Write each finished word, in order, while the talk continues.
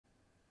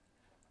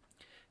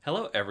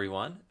Hello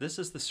everyone, this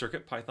is the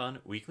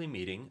CircuitPython weekly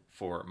meeting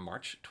for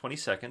March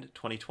 22nd,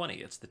 2020.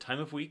 It's the time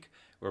of week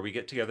where we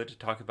get together to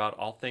talk about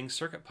all things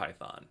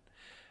CircuitPython.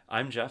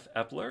 I'm Jeff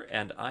Epler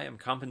and I am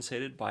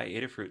compensated by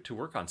Adafruit to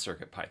work on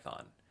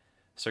CircuitPython.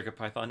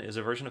 CircuitPython is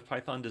a version of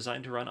Python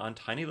designed to run on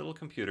tiny little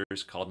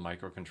computers called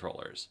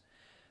microcontrollers.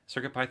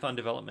 CircuitPython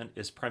development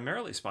is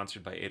primarily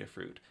sponsored by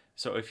Adafruit,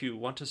 so if you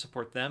want to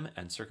support them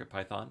and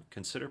CircuitPython,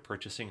 consider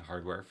purchasing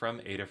hardware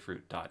from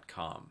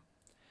adafruit.com.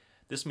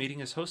 This meeting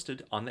is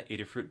hosted on the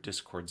Adafruit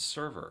Discord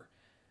server.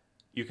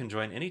 You can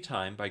join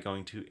anytime by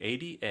going to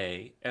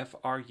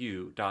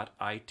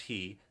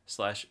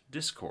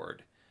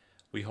adafru.it/discord.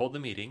 We hold the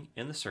meeting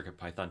in the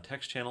CircuitPython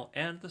text channel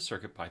and the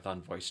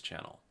CircuitPython voice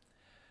channel.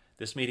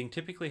 This meeting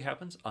typically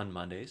happens on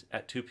Mondays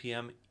at 2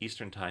 p.m.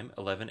 Eastern Time,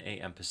 11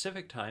 a.m.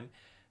 Pacific Time,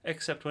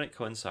 except when it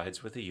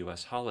coincides with a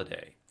U.S.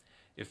 holiday.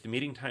 If the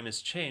meeting time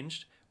is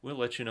changed, we'll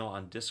let you know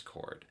on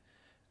Discord.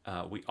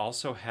 We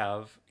also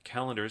have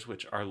calendars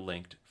which are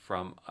linked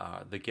from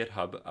the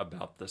GitHub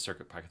about the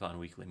CircuitPython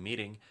weekly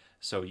meeting,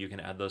 so you can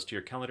add those to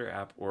your calendar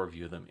app or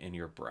view them in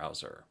your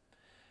browser.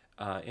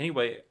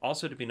 Anyway,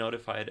 also to be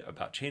notified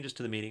about changes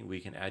to the meeting, we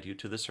can add you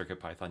to the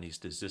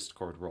CircuitPythonistas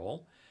Discord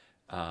role.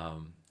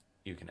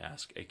 You can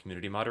ask a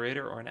community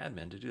moderator or an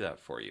admin to do that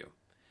for you.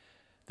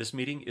 This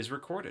meeting is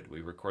recorded.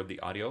 We record the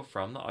audio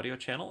from the audio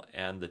channel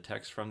and the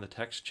text from the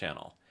text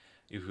channel.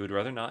 If you would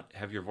rather not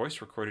have your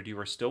voice recorded, you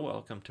are still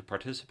welcome to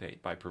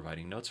participate by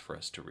providing notes for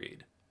us to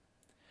read.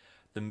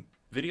 The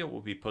video will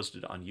be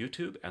posted on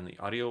YouTube and the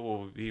audio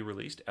will be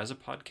released as a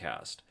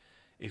podcast.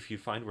 If you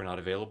find we're not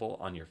available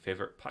on your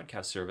favorite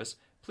podcast service,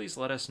 please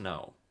let us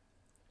know.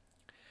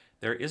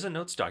 There is a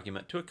notes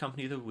document to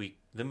accompany the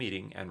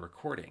meeting and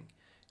recording.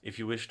 If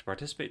you wish to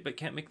participate but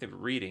can't make it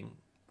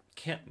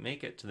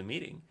to the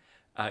meeting,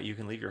 you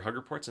can leave your hug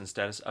reports and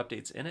status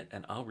updates in it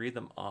and I'll read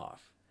them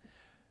off.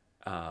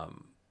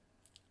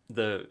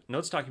 The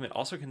notes document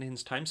also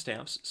contains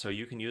timestamps, so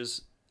you can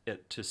use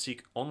it to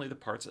seek only the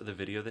parts of the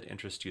video that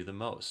interest you the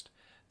most.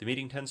 The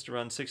meeting tends to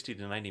run 60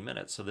 to 90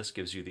 minutes, so this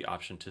gives you the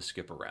option to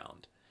skip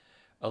around.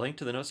 A link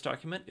to the notes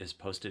document is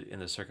posted in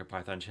the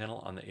CircuitPython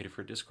channel on the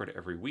Adafruit Discord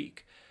every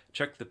week.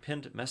 Check the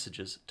pinned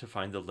messages to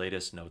find the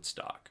latest notes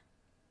doc.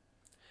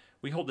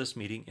 We hold this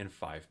meeting in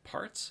 5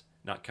 parts,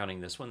 not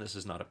counting this one. This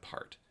is not a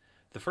part.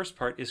 The first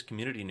part is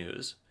community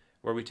news,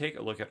 where we take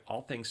a look at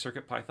all things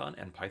CircuitPython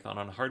and Python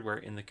on hardware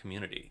in the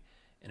community.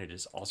 And it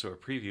is also a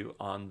preview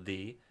on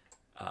the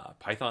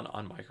Python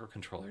on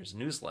Microcontrollers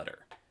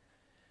newsletter.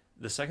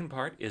 The second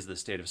part is the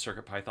state of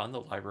CircuitPython,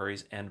 the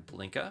libraries, and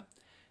Blinka,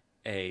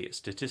 a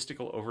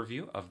statistical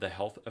overview of the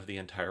health of the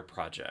entire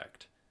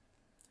project.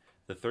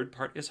 The third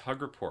part is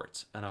Hug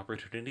Reports, an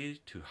opportunity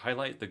to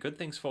highlight the good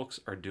things folks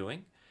are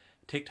doing,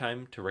 take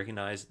time to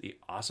recognize the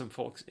awesome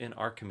folks in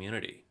our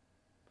community.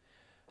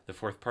 The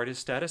fourth part is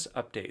status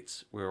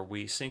updates, where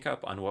we sync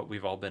up on what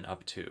we've all been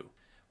up to.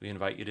 We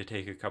invite you to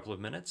take a couple of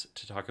minutes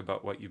to talk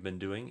about what you've been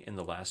doing in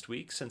the last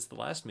week since the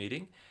last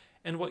meeting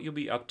and what you'll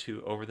be up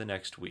to over the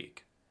next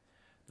week.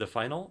 The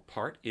final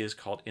part is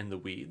called In the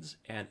Weeds,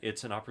 and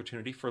it's an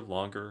opportunity for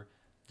longer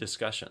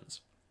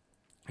discussions.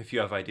 If you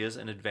have ideas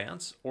in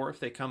advance or if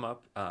they come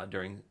up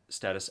during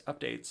status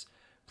updates,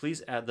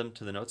 please add them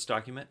to the notes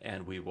document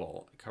and we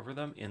will cover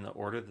them in the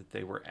order that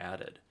they were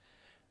added.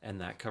 And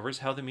that covers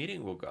how the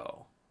meeting will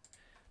go.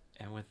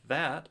 And with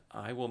that,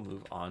 I will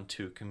move on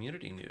to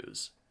community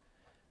news.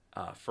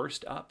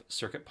 First up,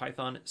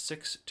 CircuitPython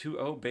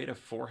 6.2.0 Beta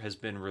 4 has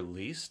been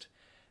released.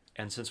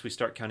 And since we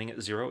start counting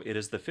at 0, it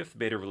is the 5th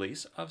beta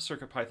release of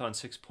CircuitPython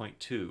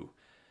 6.2.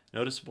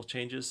 Noticeable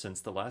changes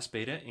since the last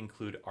beta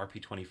include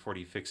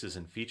RP2040 fixes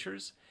and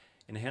features,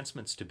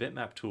 enhancements to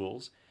bitmap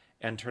tools,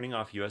 and turning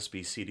off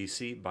USB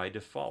CDC by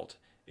default.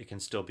 It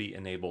can still be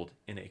enabled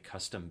in a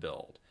custom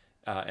build.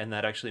 And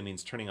that actually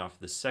means turning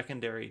off the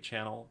secondary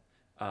channel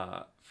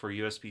for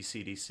USB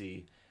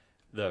CDC.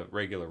 The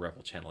regular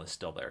REPL channel is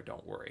still there,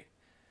 don't worry.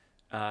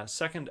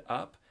 Second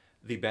up,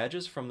 the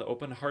badges from the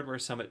Open Hardware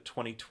Summit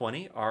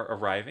 2020 are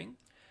arriving.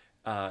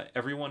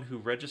 Everyone who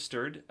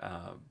registered,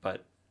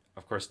 but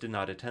of course did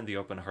not attend the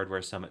Open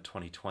Hardware Summit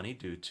 2020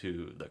 due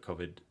to the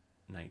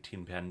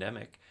COVID-19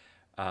 pandemic,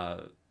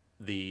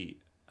 the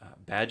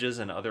badges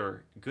and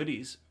other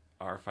goodies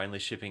are finally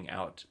shipping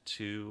out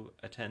to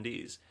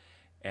attendees.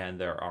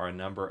 And there are a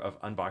number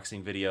of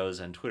unboxing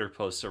videos and Twitter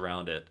posts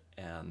around it.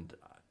 And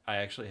I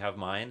actually have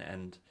mine,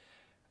 and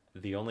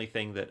the only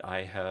thing that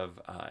I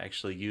have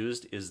actually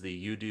used is the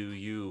You Do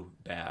You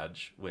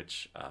badge,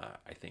 which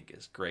I think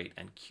is great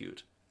and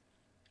cute.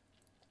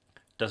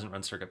 Doesn't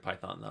run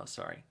CircuitPython though,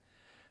 sorry.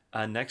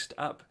 Next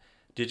up,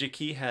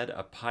 DigiKey had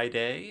a Pi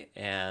Day,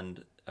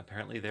 and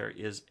apparently there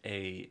is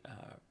a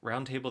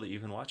roundtable that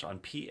you can watch on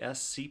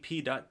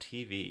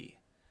pscp.tv.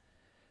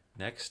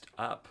 Next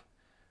up,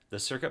 the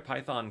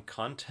CircuitPython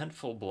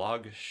Contentful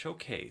blog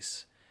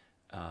showcase.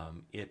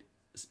 It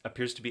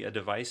appears to be a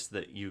device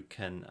that you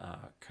can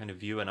kind of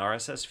view an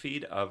RSS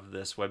feed of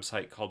this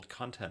website called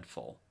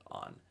Contentful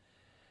on.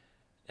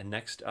 And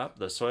next up,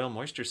 the soil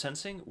moisture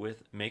sensing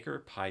with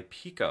MakerPy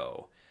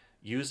Pico.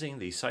 using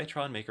the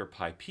Cytron Maker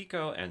Pi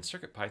Pico and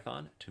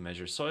CircuitPython to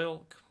measure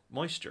soil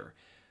moisture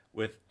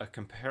with a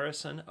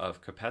comparison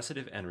of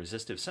capacitive and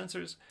resistive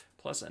sensors,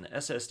 plus an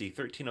SSD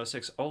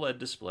 1306 OLED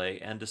display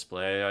and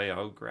display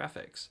I/O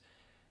graphics.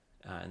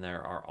 And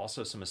there are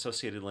also some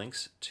associated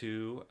links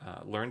to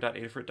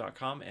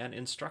learn.adafruit.com and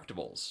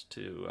Instructables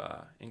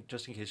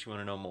just in case you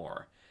want to know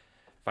more.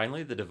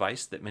 Finally, the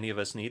device that many of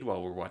us need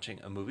while we're watching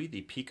a movie,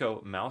 the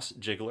Pico Mouse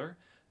Jiggler,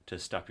 to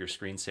stop your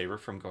screensaver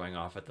from going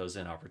off at those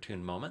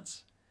inopportune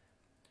moments.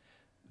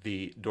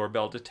 The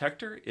doorbell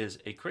detector is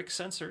a quick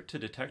sensor to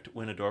detect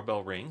when a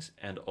doorbell rings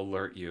and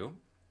alert you.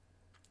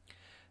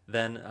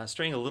 Then,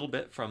 straying a little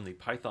bit from the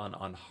Python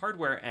on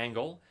hardware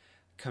angle,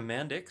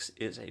 Commandix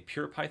is a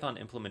pure Python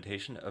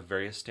implementation of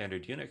various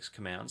standard Unix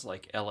commands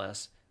like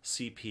ls,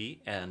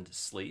 cp, and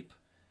sleep.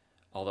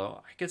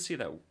 Although I could see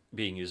that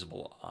being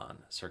usable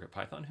on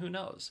CircuitPython, who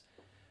knows?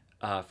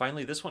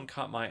 Finally, this one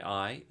caught my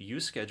eye,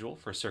 uschedule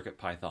for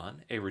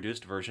CircuitPython, a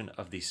reduced version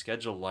of the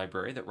schedule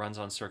library that runs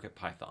on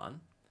CircuitPython.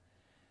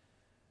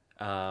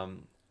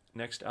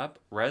 Next up,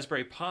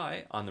 Raspberry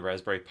Pi on the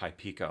Raspberry Pi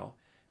Pico.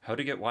 How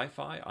to get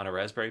Wi-Fi on a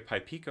Raspberry Pi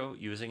Pico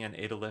using an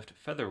Adalift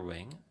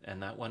Featherwing, and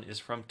that one is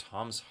from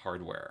Tom's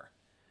Hardware.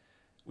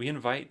 We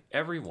invite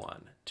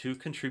everyone to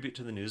contribute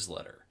to the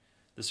newsletter.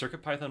 The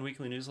CircuitPython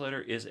Weekly Newsletter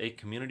is a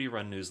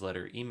community-run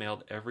newsletter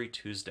emailed every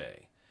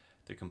Tuesday.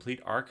 The complete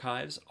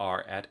archives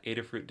are at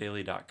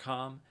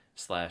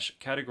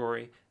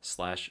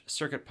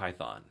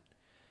adafruitdaily.com/category/CircuitPython.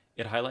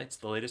 It highlights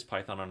the latest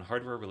Python on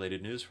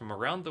hardware-related news from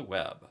around the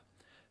web.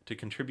 To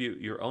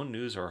contribute your own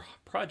news or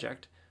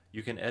project,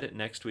 you can edit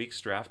next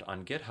week's draft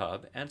on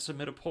GitHub and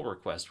submit a pull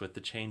request with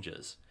the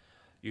changes.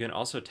 You can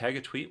also tag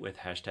a tweet with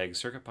hashtag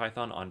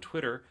CircuitPython on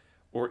Twitter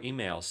or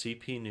email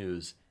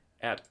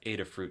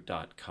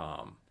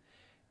cpnews@adafruit.com.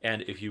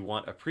 And if you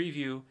want a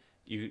preview,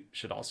 you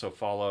should also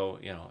follow,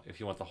 if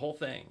you want the whole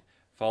thing,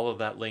 follow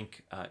that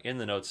link in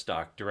the notes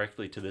doc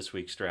directly to this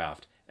week's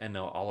draft and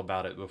know all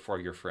about it before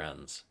your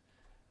friends.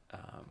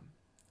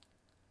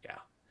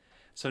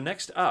 So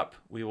next up,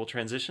 we will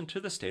transition to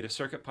the state of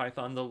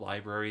CircuitPython, the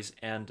libraries,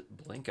 and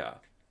Blinka.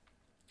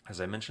 As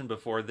I mentioned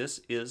before,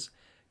 this is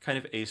kind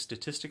of a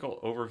statistical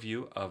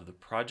overview of the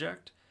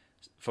project,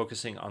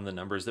 focusing on the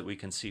numbers that we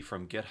can see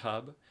from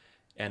GitHub,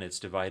 and it's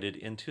divided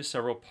into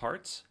several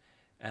parts.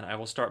 And I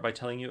will start by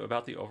telling you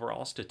about the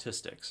overall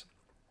statistics.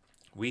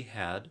 We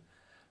had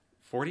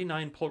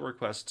 49 pull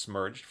requests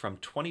merged from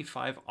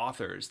 25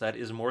 authors. That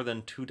is more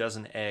than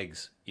 24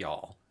 eggs,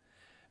 y'all.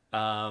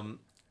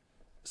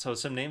 So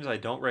some names I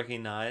don't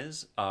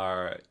recognize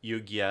are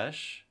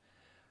Yugyesh,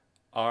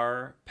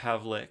 R.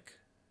 Pavlik.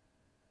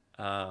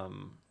 I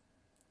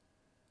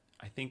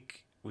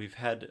think we've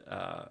had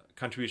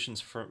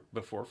contributions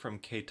before from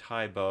K.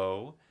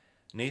 Taibo,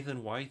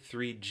 Nathan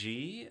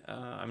Y3G.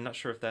 I'm not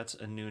sure if that's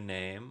a new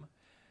name.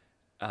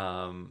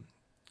 And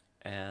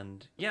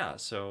yeah,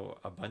 so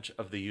a bunch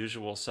of the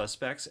usual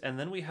suspects. And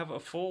then we have a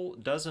full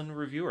dozen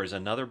reviewers,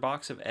 another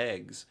box of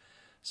eggs.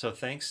 So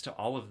thanks to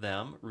all of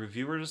them.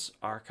 Reviewers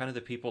are kind of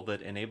the people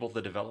that enable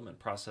the development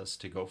process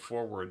to go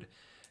forward,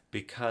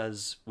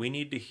 because we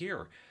need to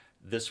hear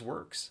this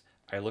works.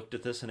 I looked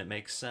at this and it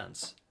makes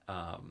sense.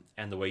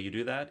 And the way you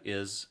do that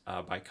is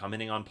by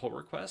commenting on pull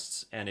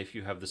requests, and if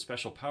you have the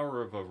special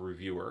power of a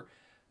reviewer,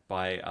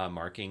 by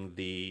marking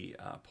the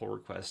pull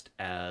request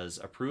as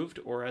approved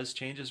or as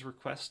changes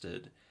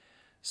requested.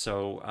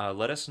 So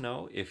let us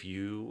know if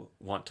you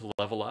want to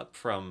level up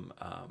from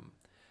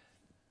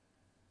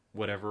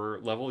whatever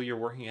level you're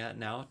working at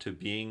now to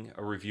being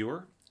a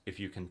reviewer, if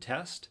you can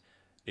test,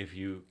 if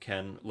you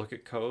can look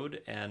at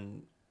code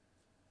and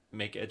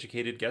make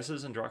educated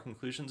guesses and draw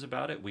conclusions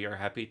about it. We are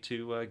happy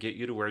to get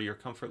you to where your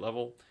comfort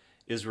level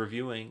is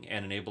reviewing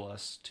and enable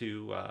us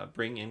to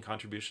bring in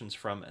contributions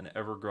from an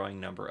ever-growing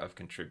number of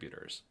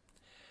contributors.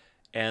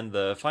 And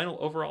the final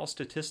overall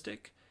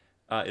statistic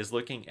is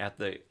looking at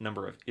the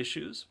number of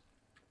issues.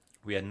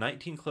 We had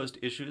 19 closed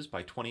issues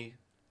by 12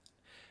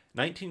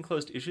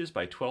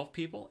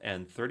 people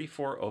and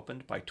 34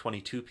 opened by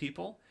 22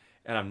 people.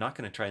 And I'm not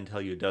going to try and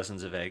tell you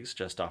dozens of eggs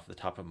just off the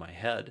top of my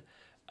head.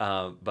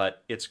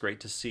 But it's great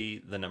to see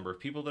the number of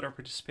people that are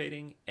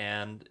participating,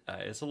 and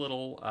it's a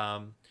little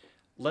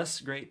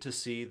less great to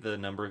see the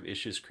number of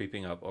issues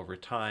creeping up over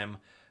time,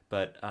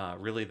 but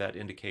really that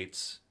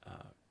indicates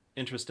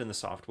interest in the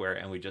software,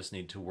 and we just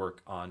need to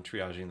work on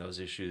triaging those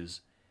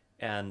issues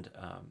and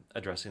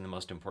addressing the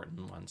most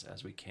important ones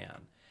as we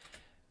can.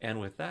 And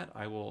with that,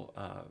 I will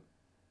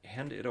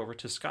hand it over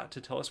to Scott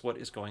to tell us what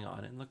is going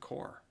on in the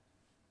core.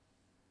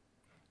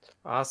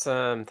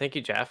 Awesome. Thank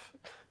you, Jeff.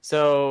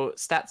 So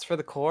stats for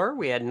the core,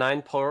 we had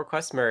 9 pull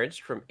requests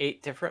merged from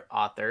 8 different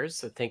authors.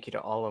 So thank you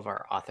to all of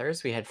our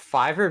authors. We had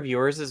 5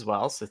 reviewers as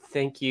well. So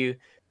thank you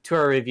to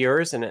our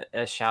reviewers, and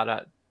a shout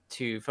out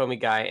to Foamy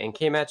Guy and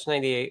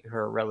KMatch98, who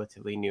are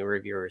relatively new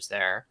reviewers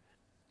there.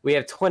 We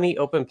have 20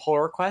 open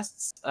pull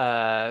requests.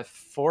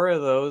 4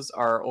 of those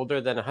are older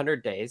than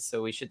 100 days,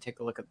 so we should take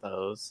a look at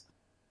those.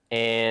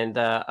 And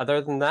other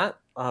than that,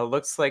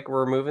 looks like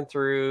we're moving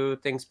through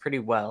things pretty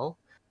well.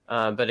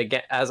 But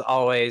again, as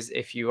always,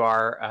 if you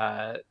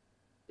are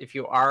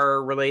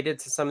related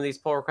to some of these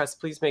pull requests,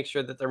 please make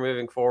sure that they're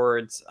moving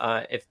forwards.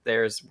 If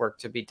there's work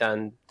to be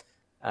done,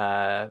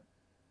 plan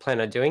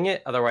on doing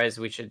it. Otherwise,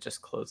 we should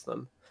just close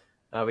them.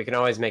 We can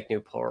always make new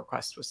pull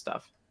requests with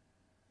stuff.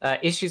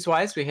 Issues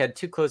wise, we had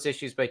 2 closed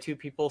issues by 2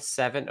 people,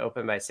 7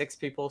 open by 6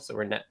 people, so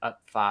we're net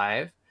up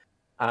 5.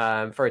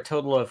 For a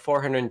total of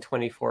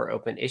 424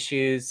 open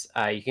issues.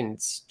 You can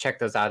check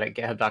those out at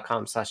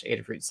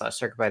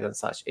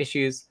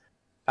github.com/adafruit/circuitpython/issues.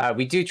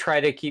 We do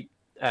try to keep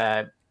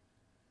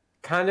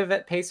kind of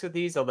at pace with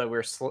these, although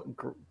we're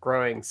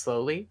growing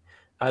slowly.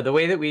 The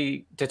way that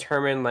we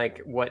determine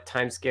like what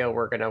timescale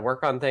we're going to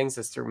work on things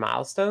is through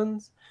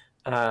milestones.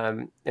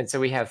 And so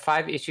we have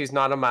 5 issues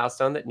not a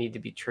milestone that need to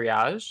be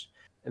triaged.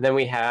 And then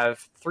we have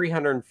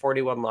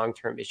 341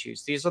 long-term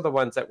issues. These are the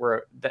ones that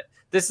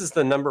this is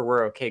the number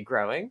we're okay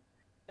growing.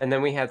 And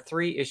then we have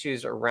 3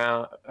 issues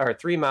around, or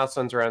 3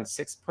 milestones around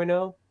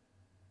 6.0,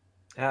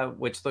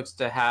 which looks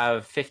to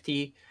have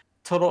 50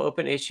 total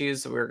open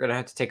issues. We're going to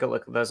have to take a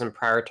look at those and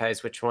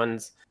prioritize which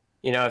ones,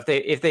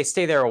 if they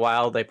stay there a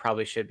while, they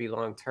probably should be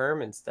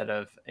long-term instead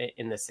of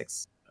in the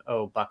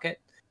 6.0 bucket.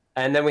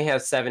 And then we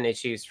have 7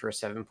 issues for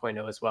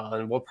 7.0 as well.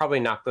 And we'll probably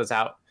knock those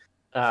out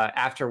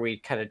after we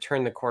kind of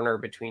turn the corner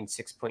between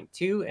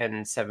 6.2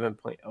 and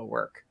 7.0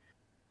 work.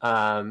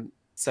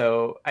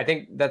 So I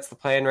think that's the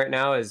plan right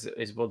now is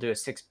we'll do a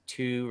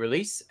 6.2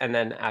 release. And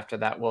then after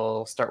that,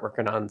 we'll start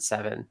working on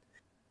 7.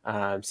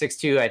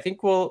 6.2, I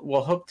think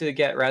we'll hope to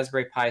get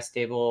Raspberry Pi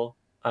stable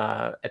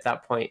at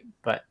that point.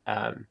 But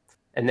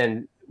and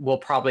then we'll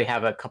probably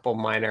have a couple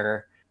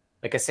minor,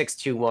 like a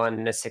 6.2.1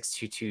 and a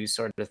 6.2.2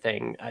 sort of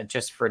thing,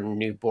 just for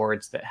new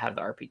boards that have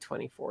the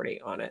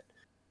RP2040 on it.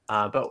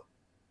 But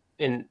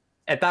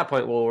at that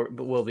point,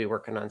 we'll be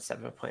working on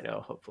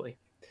 7.0, hopefully.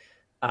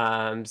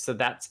 So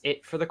that's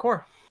it for the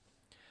core.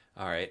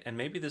 All right, and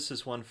maybe this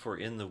is one for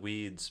in the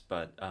weeds,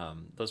 but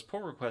those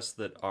pull requests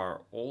that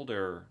are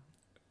older,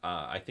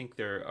 I think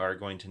they are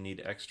going to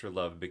need extra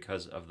love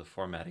because of the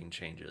formatting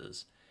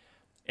changes.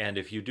 And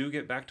if you do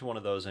get back to one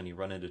of those and you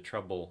run into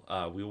trouble,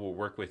 we will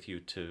work with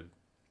you to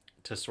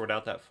sort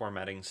out that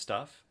formatting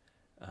stuff,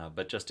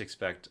 but just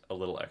expect a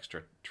little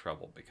extra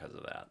trouble because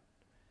of that.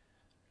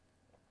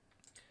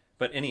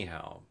 But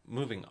anyhow,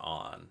 moving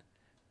on.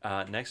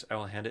 Next, I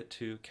will hand it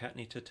to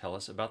Kattni to tell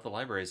us about the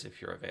libraries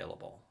if you're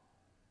available.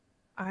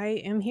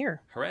 I am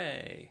here.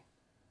 Hooray!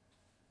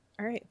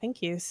 All right,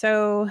 thank you.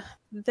 So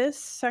this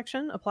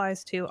section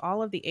applies to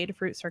all of the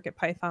Adafruit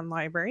CircuitPython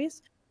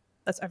libraries.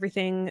 That's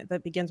everything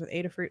that begins with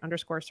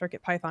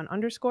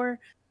Adafruit_CircuitPython_.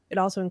 It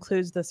also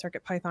includes the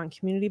CircuitPython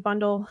community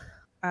bundle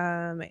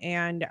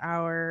and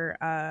our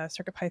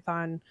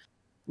CircuitPython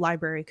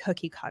library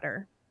cookie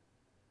cutter.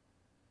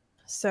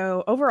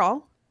 So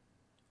overall,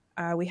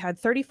 we had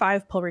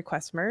 35 pull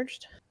requests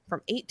merged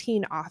from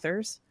 18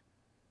 authors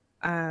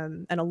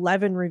and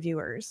 11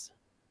 reviewers.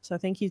 So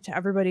thank you to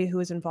everybody who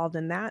was involved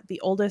in that. The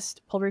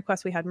oldest pull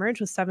request we had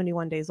merged was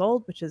 71 days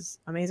old, which is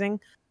amazing.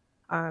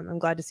 I'm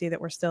glad to see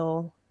that we're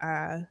still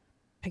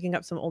picking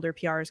up some older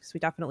PRs because we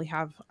definitely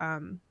have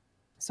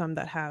some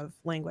that have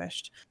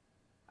languished.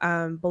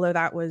 Below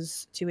that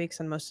was 2 weeks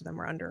and most of them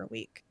were under a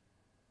week.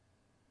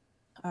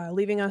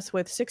 Leaving us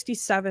with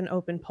 67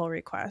 open pull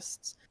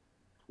requests,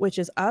 which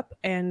is up,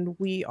 and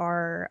we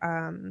are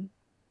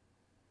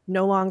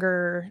no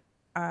longer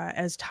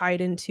as tied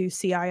into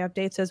CI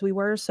updates as we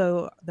were,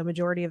 so the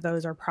majority of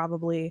those are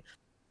probably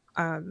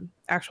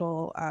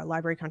actual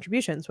library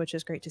contributions, which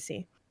is great to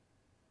see.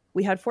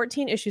 We had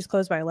 14 issues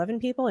closed by 11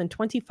 people and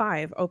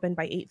 25 opened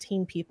by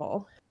 18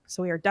 people,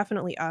 so we are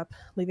definitely up,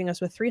 leaving us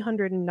with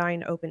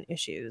 309 open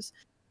issues.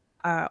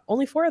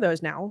 Only 4 of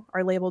those now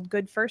are labeled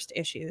good first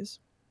issues.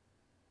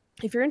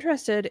 If you're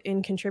interested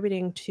in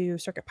contributing to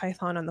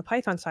CircuitPython on the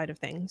Python side of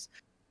things,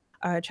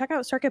 check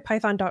out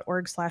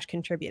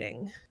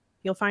circuitpython.org/contributing.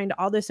 You'll find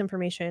all this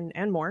information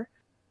and more.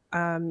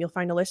 You'll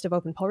find a list of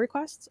open pull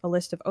requests, a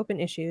list of open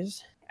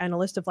issues, and a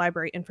list of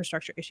library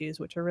infrastructure issues,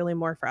 which are really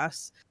more for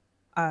us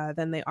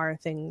than they are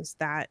things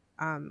that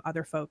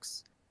other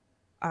folks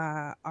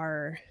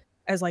are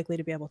as likely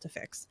to be able to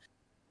fix.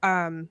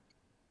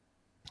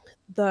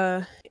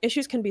 The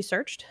issues can be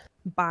searched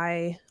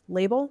by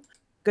label.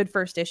 Good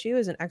first issue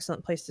is an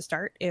excellent place to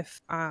start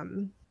if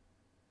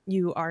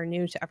you are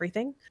new to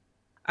everything.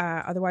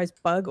 Otherwise,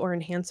 bug or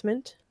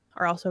enhancement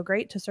are also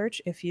great to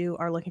search if you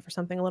are looking for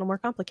something a little more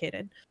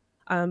complicated.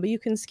 But you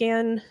can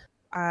scan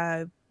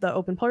the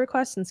open pull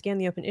requests and scan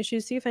the open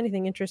issues, see if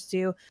anything interests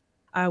you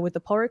with the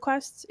pull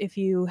requests. If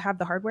you have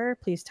the hardware,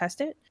 please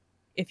test it.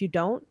 If you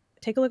don't,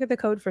 take a look at the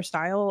code for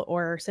style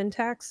or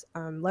syntax.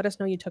 Let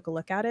us know you took a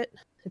look at it.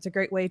 It's a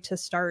great way to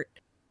start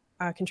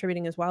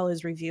contributing as well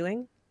as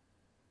reviewing.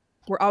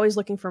 We're always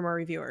looking for more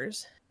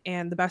reviewers,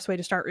 and the best way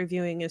to start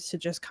reviewing is to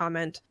just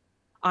comment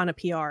on a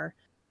PR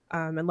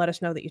and let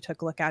us know that you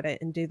took a look at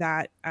it, and do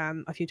that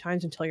a few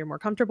times until you're more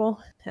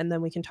comfortable, and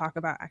then we can talk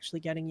about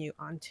actually getting you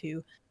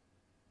onto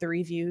the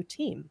review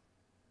team.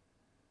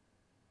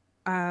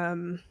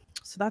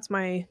 So that's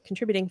my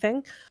contributing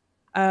thing.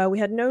 We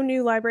had no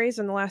new libraries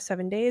in the last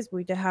 7 days.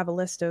 We did have a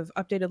list of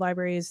updated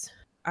libraries,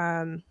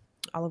 all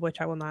of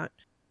which I will not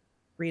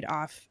read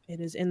off.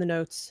 It is in the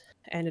notes,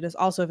 and it is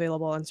also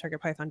available on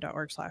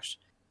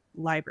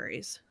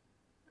circuitpython.org/libraries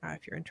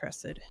if you're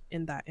interested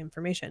in that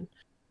information.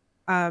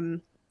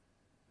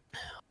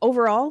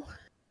 Overall,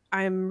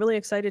 I'm really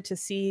excited to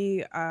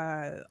see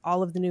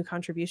all of the new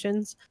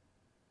contributions.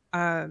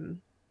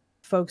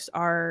 Folks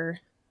are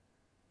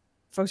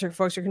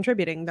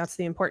contributing. That's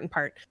the important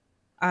part.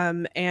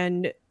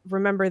 And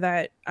remember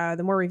that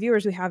the more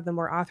reviewers we have, the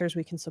more authors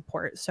we can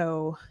support.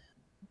 So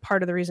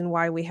part of the reason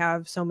why we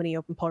have so many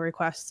open pull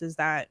requests is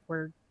that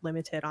we're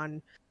limited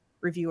on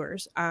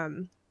reviewers.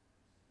 And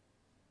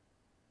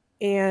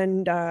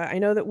I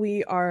know that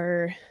we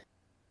are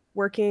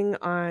working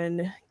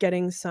on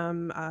getting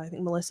some, I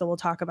think Melissa will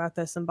talk about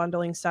this, some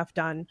bundling stuff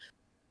done.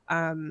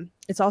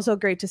 It's also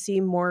great to see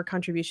more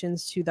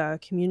contributions to the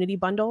community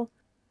bundle.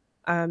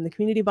 The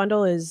community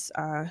bundle is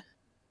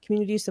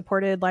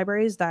community-supported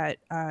libraries that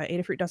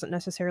Adafruit doesn't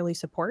necessarily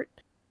support,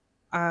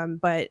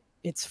 but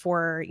it's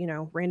for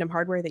random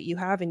hardware that you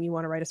have and you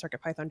want to write a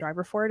CircuitPython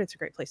driver for it. It's a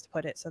great place to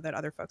put it so that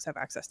other folks have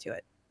access to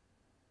it.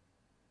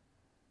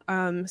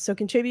 So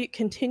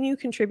continue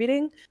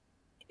contributing.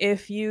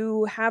 If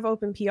you have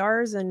open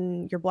PRs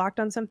and you're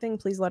blocked on something,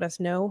 please let us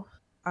know.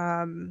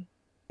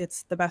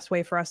 It's the best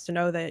way for us to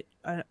know that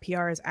a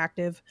PR is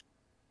active,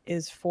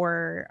 is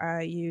for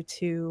you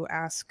to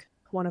ask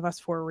one of us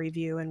for a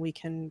review, and we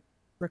can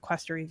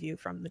request a review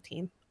from the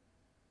team.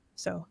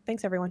 So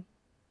thanks, everyone.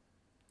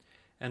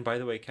 And by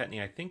the way,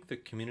 Kattni, I think the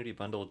community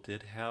bundle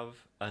did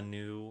have a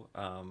new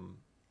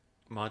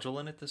module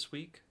in it this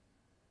week.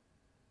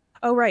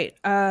 Oh, right.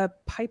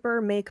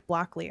 Piper make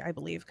Blockly, I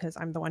believe, because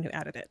I'm the one who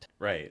added it.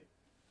 Right.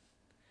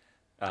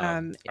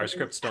 Our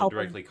scripts don't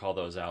directly call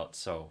those out,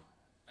 so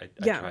I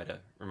try to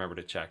remember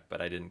to check,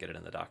 but I didn't get it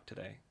in the doc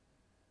today.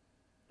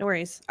 No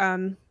worries.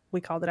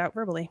 We called it out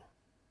verbally.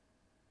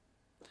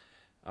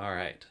 All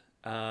right.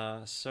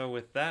 So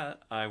with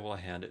that, I will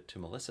hand it to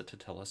Melissa to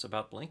tell us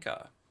about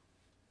Blinka.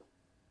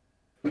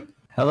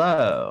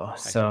 Hello.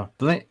 So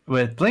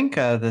with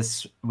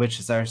Blinka, which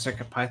is our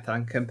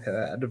CircuitPython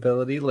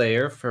compatibility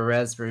layer for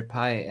Raspberry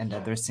Pi and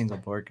other single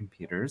board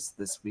computers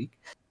this week,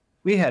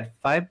 we had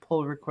 5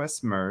 pull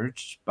requests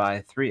merged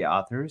by 3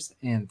 authors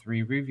and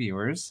 3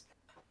 reviewers.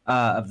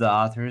 Of the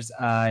authors,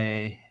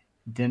 I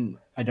don't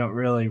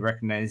really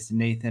recognize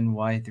Nathan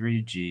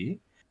Y3G.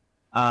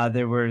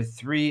 There were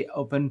 3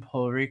 open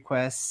pull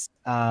requests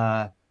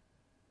that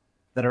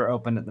are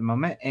open at the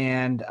moment,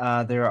 and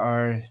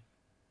there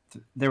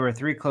were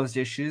 3 closed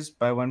issues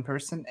by 1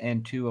 person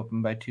and 2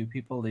 open by 2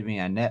 people, leaving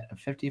a net of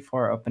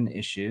 54 open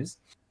issues.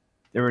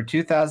 There were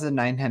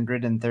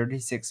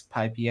 2,936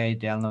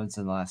 PyPI downloads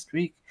in the last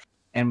week,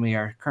 and we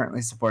are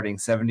currently supporting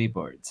 70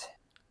 boards.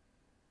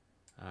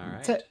 All right.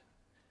 That's it.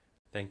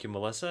 Thank you,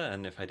 Melissa.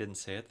 And if I didn't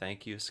say it,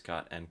 thank you,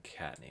 Scott and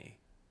Kattni.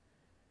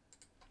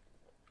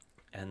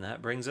 And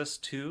that brings us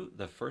to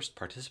the first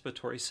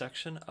participatory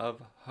section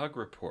of Hug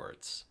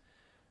Reports.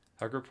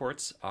 Hug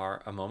Reports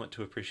are a moment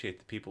to appreciate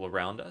the people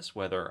around us,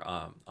 whether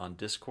on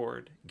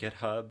Discord,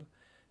 GitHub,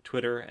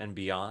 Twitter, and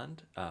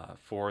beyond,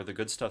 for the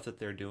good stuff that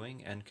they're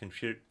doing and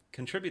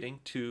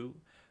contributing to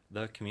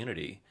the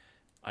community.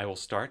 I will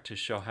start to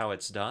show how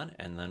it's done,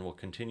 and then we'll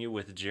continue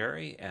with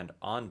Jerry and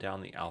on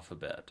down the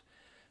alphabet.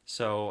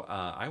 So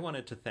I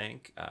wanted to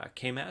thank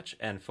Kmatch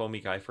and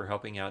Foamy Guy for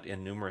helping out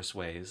in numerous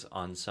ways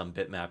on some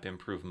bitmap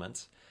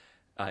improvements.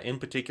 In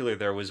particular,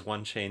 there was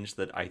one change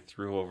that I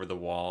threw over the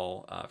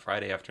wall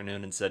Friday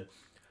afternoon and said,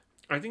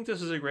 I think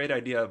this is a great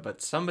idea,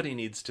 but somebody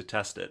needs to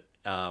test it.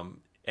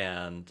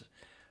 And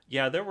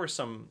yeah, there were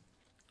some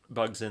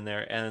bugs in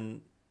there,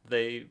 and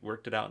they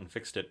worked it out and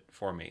fixed it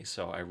for me.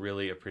 So I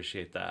really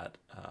appreciate that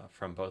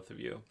from both of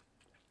you.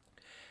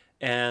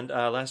 And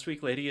last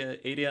week, Lady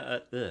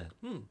Ada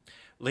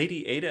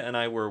and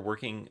I were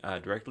working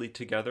directly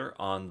together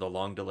on the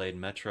long-delayed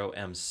Metro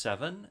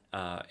M7,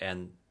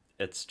 and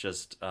it's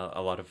just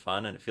a lot of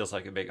fun, and it feels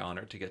like a big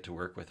honor to get to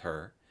work with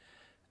her.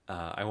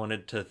 I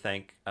wanted to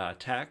thank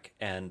Tack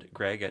and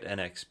Greg at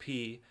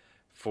NXP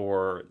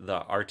for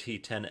the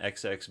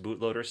RT10XX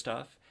bootloader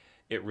stuff.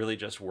 It really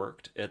just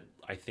worked.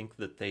 I think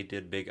that they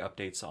did big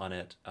updates on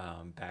it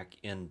back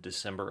in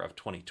December of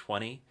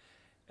 2020.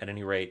 At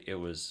any rate, it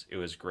was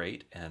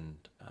great,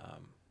 and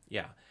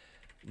yeah.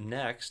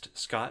 Next,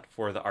 Scott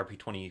for the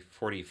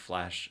RP2040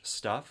 flash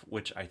stuff,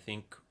 which I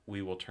think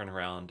we will turn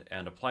around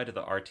and apply to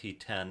the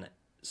RT10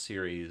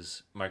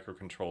 series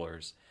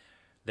microcontrollers.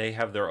 They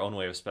have their own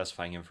way of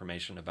specifying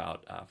information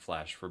about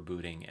flash for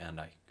booting, and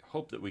I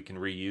hope that we can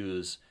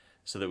reuse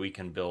so that we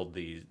can build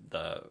the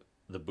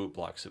boot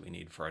blocks that we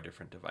need for our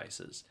different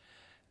devices.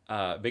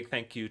 Big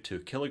thank you to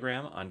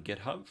Kilogram on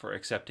GitHub for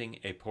accepting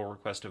a pull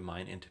request of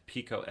mine into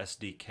Pico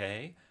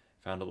SDK.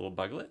 Found a little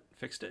buglet,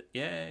 fixed it,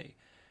 yay!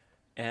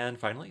 And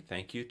finally,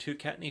 thank you to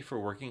Kattni for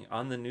working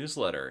on the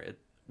newsletter. It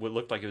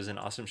looked like it was in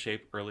awesome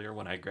shape earlier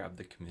when I grabbed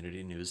the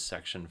community news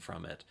section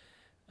from it.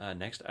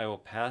 Next, I will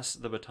pass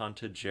the baton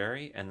to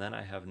Jerry, and then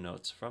I have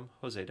notes from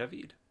Jose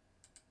David.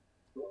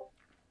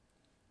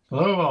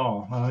 Hello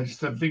all.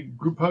 Just a big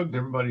group hug to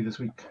everybody this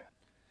week.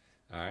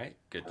 All right,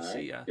 good to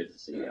see ya. Good to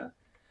see ya.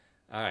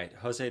 All right,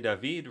 Jose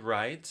David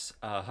writes,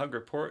 hug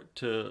report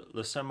to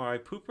Le Samurai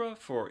Pupra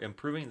for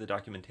improving the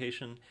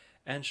documentation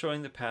and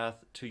showing the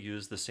path to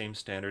use the same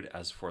standard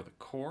as for the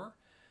core.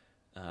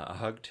 A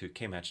hug to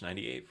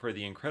KMatch98 for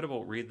the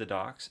incredible read the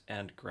docs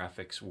and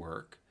graphics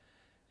work.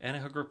 And a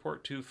hug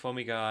report to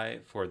Foamy Guy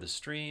for the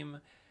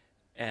stream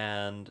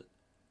and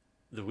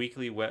the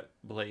weekly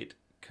Weblate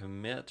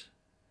commit.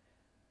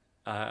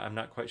 I'm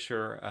not quite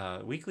sure.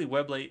 Weekly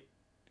Weblate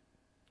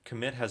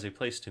commit has a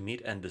place to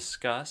meet and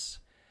discuss.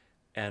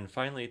 And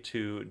finally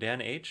to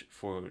Dan H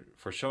for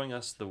showing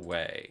us the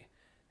way.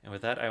 And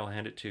with that, I will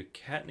hand it to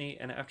Kattni,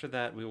 and after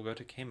that, we will go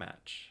to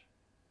KMatch.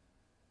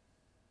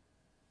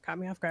 Caught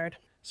me off guard.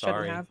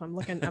 Sorry. Shouldn't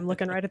have. I'm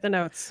looking right at the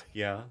notes.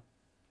 Yeah.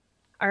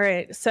 All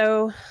right.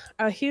 So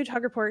a huge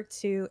hug report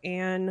to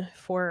Anne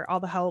for all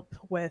the help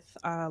with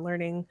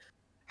learning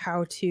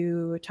how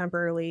to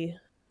temporarily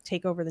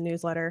take over the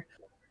newsletter.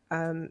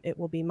 It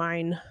will be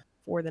mine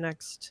for the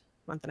next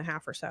month and a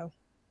half or so.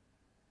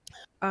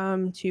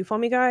 To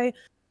Foamy Guy,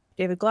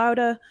 David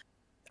Glauda,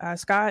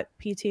 Scott,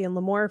 PT, and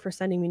Lamore for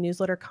sending me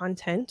newsletter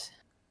content.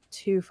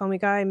 To Foamy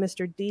Guy,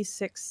 Mr.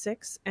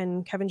 D66,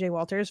 and Kevin J.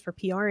 Walters for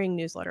PRing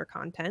newsletter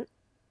content.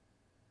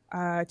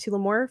 To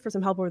Lamore for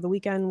some help over the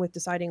weekend with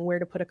deciding where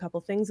to put a couple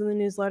things in the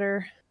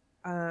newsletter.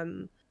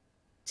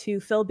 To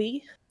Phil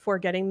B for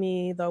getting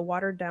me the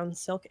watered down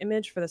silk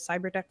image for the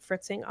Cyberdeck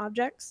fritzing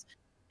objects.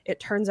 It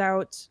turns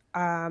out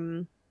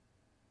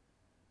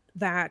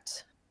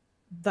that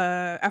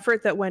the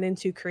effort that went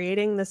into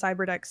creating the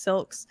Cyberdeck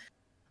silks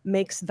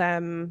makes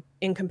them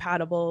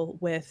incompatible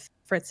with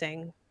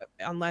fritzing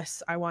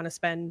unless I want to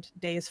spend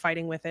days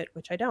fighting with it,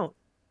 which I don't.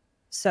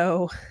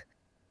 So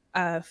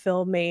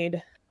Phil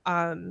made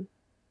a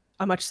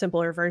much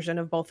simpler version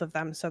of both of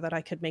them so that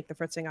I could make the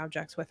fritzing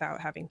objects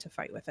without having to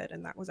fight with it,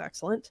 and that was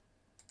excellent.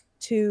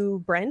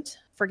 To Brent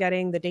for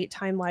getting the date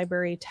time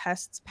library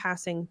tests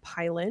passing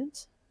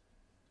Pylint.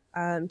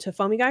 To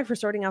Foamy Guy for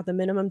sorting out the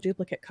minimum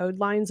duplicate code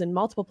lines in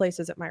multiple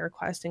places at my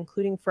request,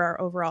 including for our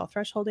overall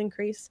threshold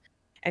increase.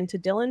 And to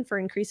Dylan for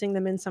increasing the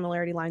min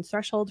similarity lines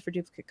threshold for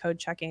duplicate code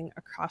checking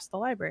across the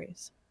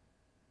libraries.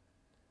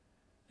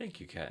 Thank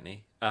you,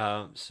 Kattni.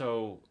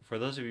 So for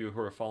those of you who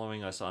are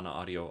following us on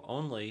audio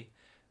only,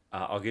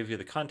 I'll give you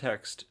the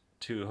context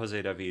to Jose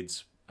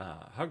David's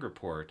hug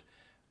report,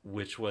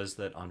 which was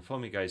that on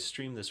Foamy Guy's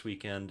stream this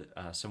weekend,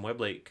 some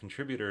Weblate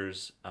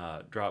contributors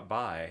dropped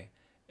by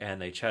and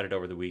they chatted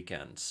over the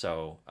weekend.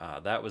 So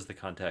that was the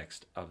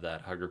context of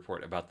that hug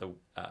report about the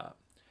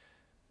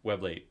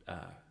Weblate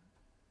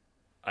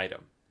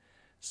item.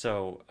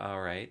 So, all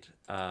right.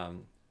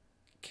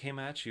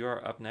 KMatch, you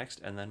are up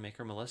next, and then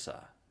Maker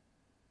Melissa.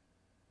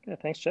 Yeah,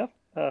 thanks, Jeff.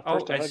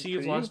 Oh, I see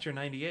you've lost your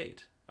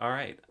 98. All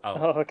right.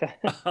 Okay.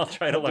 I'll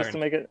try to learn.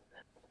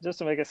 Just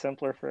to make it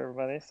simpler for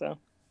everybody. So,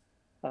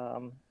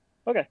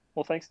 okay.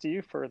 Well, thanks to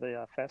you for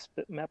the fast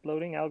bitmap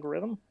loading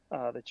algorithm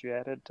that you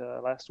added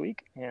last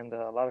week, and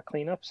a lot of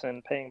cleanups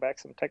and paying back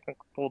some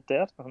technical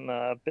debt on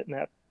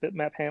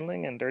bitmap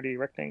handling and dirty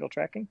rectangle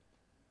tracking.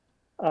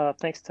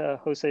 Thanks to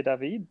Jose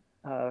David,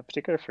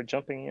 particularly for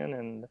jumping in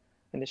and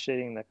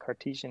initiating the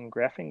Cartesian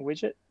graphing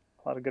widget.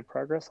 A lot of good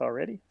progress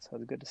already, so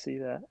it's good to see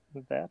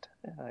that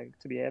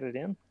to be added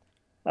in.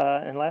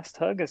 And last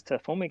hug is to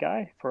Foamy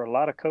Guy for a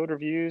lot of code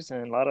reviews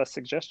and a lot of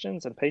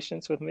suggestions and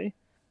patience with me,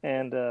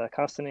 and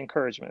constant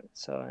encouragement.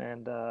 So,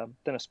 and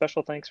then a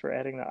special thanks for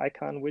adding the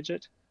icon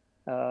widget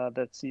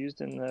that's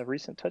used in the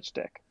recent touch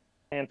deck,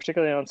 and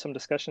particularly on some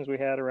discussions we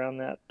had around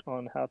that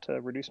on how to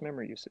reduce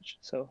memory usage.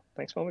 So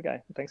thanks, Foamy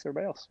Guy, and thanks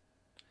everybody else.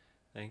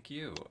 Thank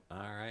you. All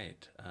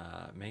right.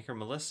 Maker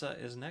Melissa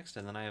is next,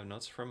 and then I have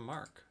notes from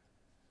Mark.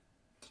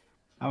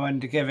 I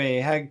wanted to give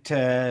a hug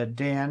to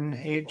Dan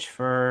H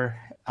for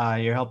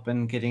your help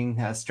in getting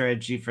a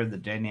strategy for the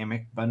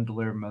dynamic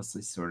bundler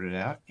mostly sorted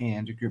out,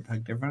 and a group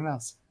hug to everyone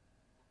else.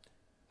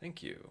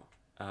 Thank you.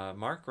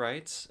 Mark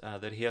writes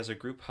that he has a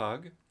group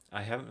hug.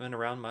 I haven't been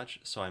around much,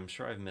 so I'm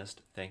sure I've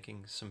missed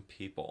thanking some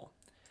people.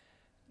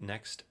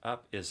 Next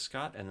up is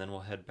Scott, and then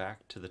we'll head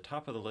back to the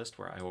top of the list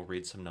where I will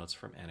read some notes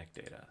from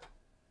Anecdata.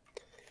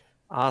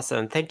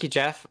 Awesome. Thank you,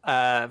 Jeff.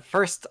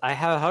 First, I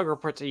have a hug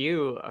report to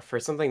you for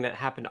something that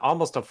happened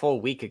almost a full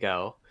week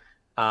ago.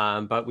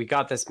 But we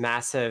got this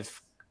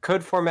massive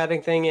code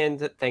formatting thing in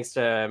thanks to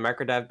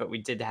MicroDev, but we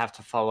did have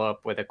to follow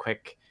up with a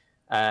quick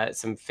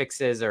some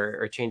fixes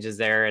or changes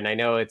there. And I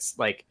know it's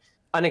like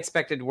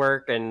unexpected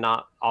work and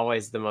not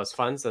always the most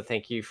fun. So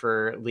thank you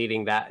for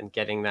leading that and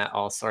getting that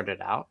all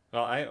sorted out.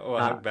 Well, I owe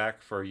a hug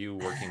back for you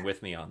working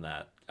with me on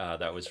that.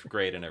 That was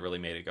great, and it really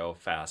made it go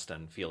fast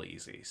and feel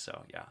easy.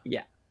 So yeah.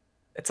 Yeah.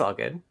 It's all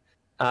good.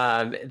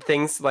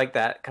 Things like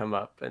that come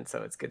up, and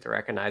so it's good to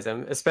recognize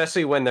them,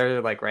 especially when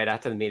they're like right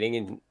after the meeting.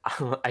 And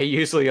I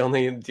usually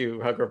only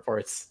do hug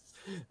reports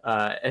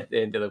at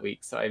the end of the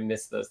week, so I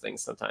miss those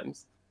things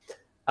sometimes.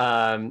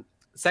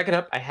 Second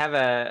up, I have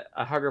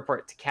a hug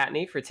report to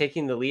Kattni for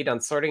taking the lead on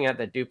sorting out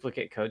the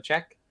duplicate code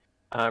check.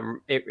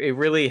 It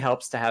really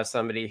helps to have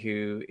somebody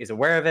who is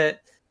aware of it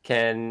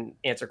can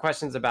answer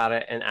questions about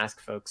it and ask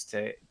folks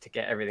to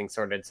get everything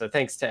sorted. So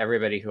thanks to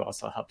everybody who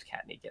also helped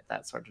Kattni get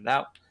that sorted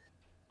out.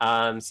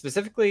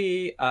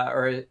 Specifically,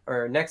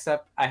 or next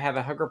up, I have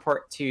a hug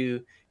report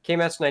to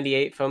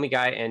KMatch98, Foamy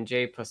Guy, and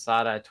Jay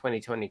Posada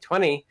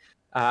 2020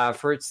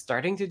 for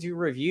starting to do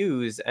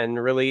reviews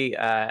and really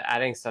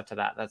adding stuff to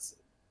that. That's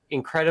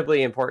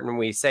incredibly important.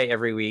 We say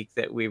every week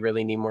that we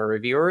really need more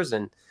reviewers,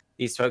 and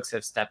these folks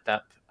have stepped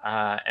up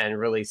and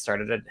really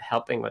started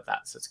helping with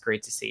that. So it's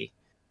great to see.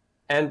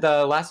 And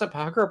last up, a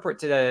hug report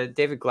to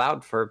David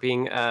Glaude for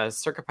being a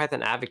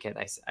CircuitPython advocate.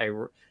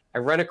 I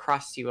run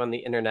across you on the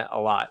internet a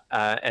lot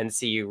and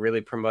see you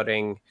really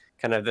promoting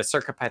kind of the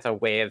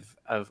CircuitPython way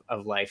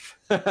of life.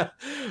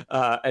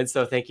 And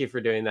so thank you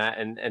for doing that.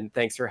 And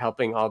thanks for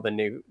helping all the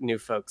new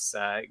folks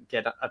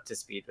get up to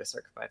speed with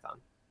CircuitPython.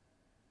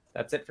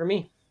 That's it for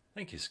me.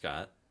 Thank you,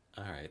 Scott.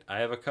 All right. I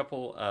have a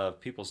couple of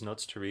people's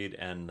notes to read,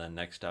 and the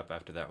next up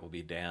after that will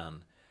be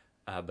Dan.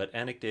 But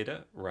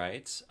Anecdata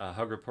writes, a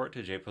hug report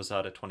to Jay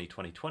Posada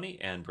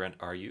 2020 and Brent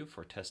RU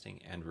for testing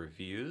and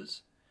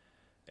reviews.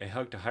 A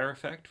hug to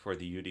Hierophect for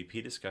the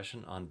UDP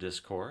discussion on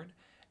Discord.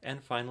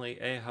 And finally,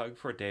 a hug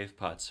for Dave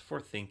Putz for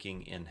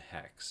thinking in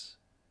Hex.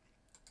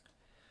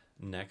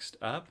 Next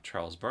up,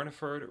 Charles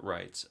Burniford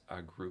writes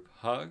a group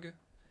hug.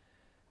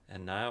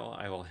 And now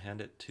I will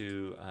hand it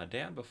to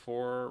Dan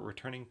before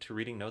returning to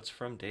reading notes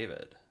from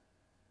David.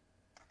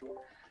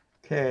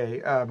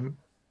 Okay.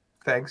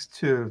 Thanks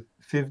to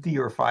 5D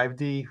or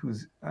 5D,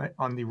 who's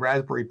on the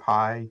Raspberry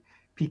Pi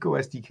Pico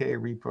SDK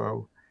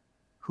repo,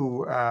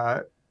 who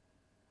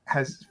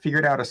has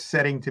figured out a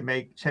setting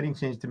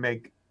change to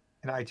make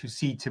an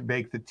I2C to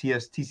make the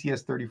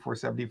TCS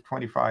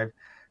 347025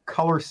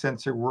 color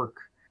sensor work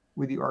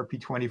with the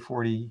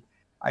RP2040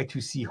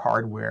 I2C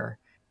hardware.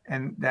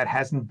 And that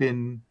hasn't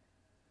been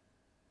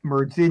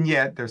merged in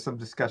yet. There's some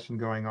discussion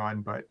going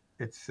on, but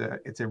it's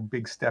a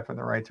big step in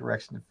the right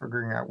direction of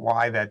figuring out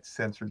why that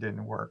sensor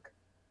didn't work.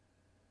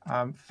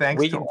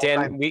 Thanks to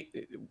Dan.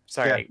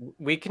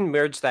 We can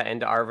merge that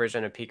into our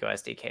version of Pico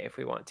SDK if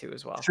we want to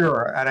as well.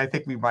 Sure, and I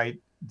think we might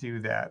do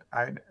that.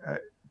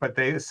 But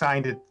they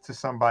assigned it to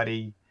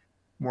somebody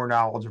more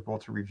knowledgeable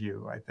to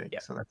review, I think.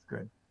 Yep. So that's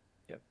good.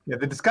 Yep. Yeah,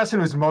 the discussion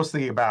was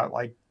mostly about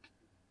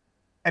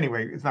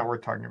anyway, it's not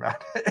worth talking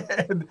about.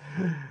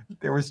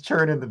 There was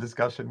churn in the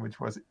discussion, which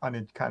was kind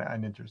of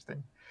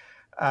uninteresting.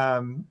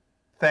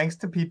 Thanks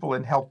to people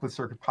in help with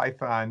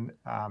CircuitPython.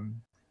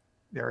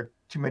 There are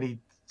too many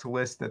to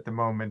list at the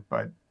moment,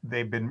 but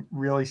they've been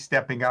really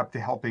stepping up to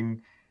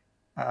helping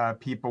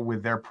people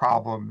with their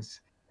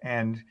problems.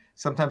 And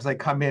sometimes they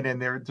come in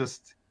and they're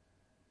just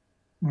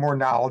more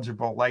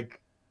knowledgeable. Like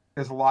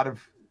there's a lot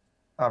of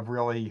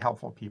really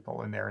helpful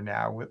people in there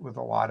now with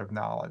a lot of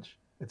knowledge.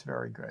 It's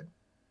very good.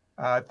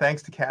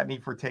 Thanks to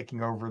Kattni for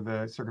taking over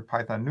the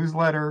CircuitPython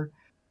newsletter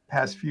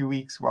past few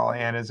weeks while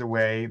Anne is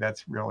away.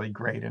 That's really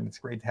great, and it's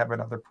great to have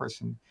another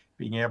person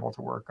being able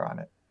to work on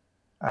it.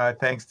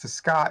 Thanks to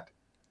Scott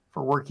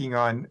for working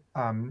on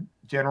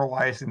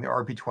generalizing the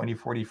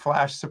RP2040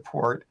 flash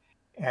support,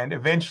 and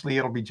eventually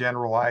it'll be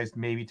generalized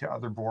maybe to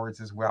other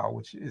boards as well,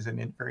 which is a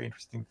very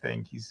interesting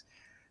thing. He's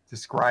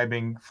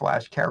describing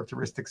flash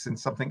characteristics in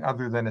something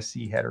other than a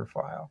C header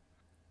file.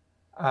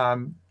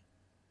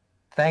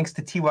 Thanks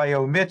to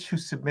TYO Mitch, who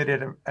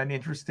submitted an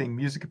interesting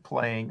music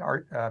playing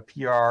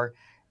PR,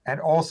 and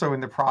also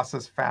in the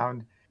process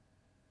found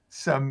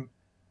some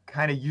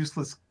kind of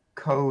useless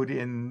code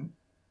in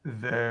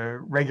the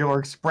regular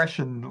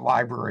expression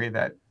library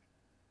that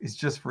is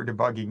just for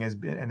debugging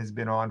and has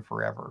been on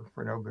forever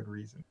for no good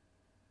reason.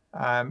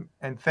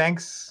 And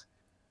thanks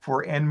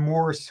for N.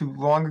 Morse, who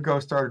long ago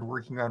started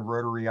working on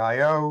Rotary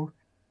IO,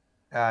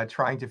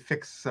 trying to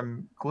fix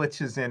some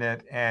glitches in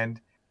it.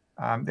 And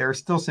there are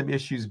still some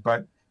issues,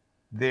 but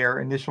their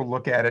initial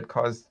look at it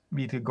caused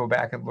me to go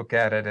back and look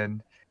at it.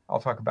 And I'll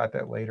talk about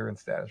that later in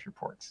status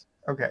reports.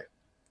 Okay.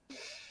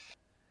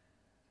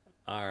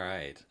 All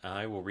right.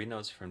 I will read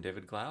notes from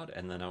David Glaude,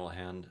 and then I will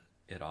hand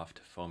it off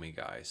to Foamy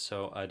Guy.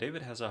 So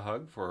David has a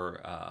hug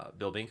for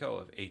Bill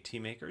Binko of AT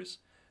Makers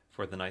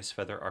for the nice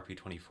Feather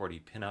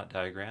RP2040 pinout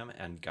diagram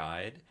and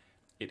guide.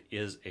 It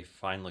is a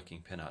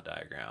fine-looking pinout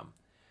diagram.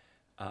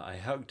 A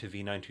hug to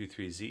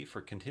V923Z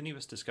for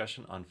continuous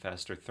discussion on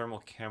faster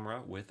thermal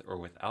camera with or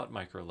without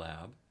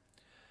Microlab.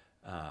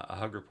 A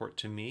hug report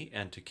to me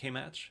and to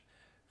KMatch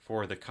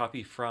for the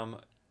copy from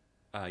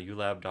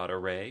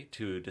ulab.array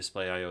to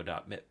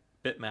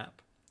display.io.bitmap.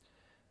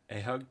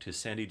 A hug to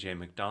Sandy J.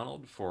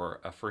 McDonald for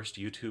a first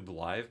YouTube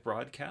live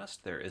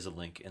broadcast. There is a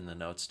link in the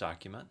notes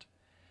document.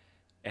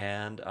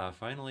 And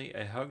finally,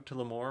 a hug to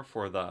Limor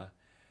for the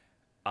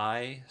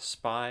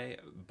iSpy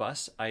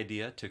bus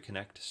idea to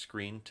connect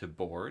screen to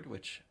board,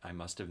 which I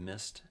must have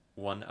missed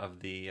one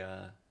of the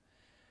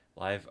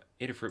live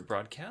Adafruit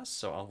broadcasts,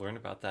 so I'll learn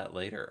about that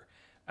later.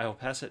 I will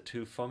pass it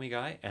to Foamy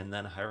Guy, and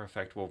then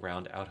Hierophect will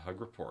round out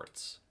hug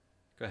reports.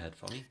 Go ahead,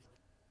 Foamy.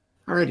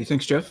 Alrighty,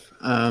 thanks, Jeff.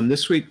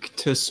 This week,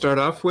 to start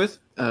off with,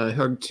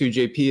 hug to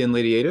JP and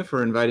Lady Ada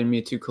for inviting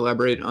me to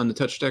collaborate on the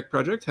TouchStack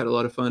project. Had a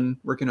lot of fun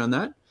working on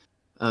that.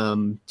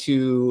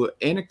 To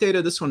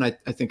Anecdata, this one I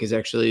think is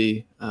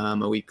actually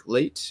a week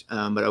late,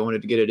 but I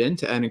wanted to get it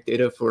into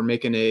Anecdata for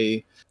making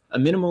a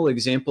minimal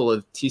example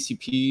of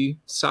TCP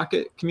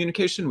socket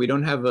communication. We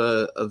don't have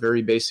a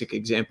very basic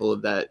example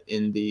of that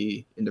in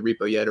the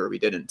repo yet, or we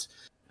didn't.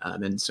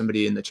 And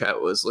somebody in the chat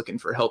was looking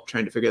for help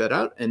trying to figure that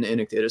out, and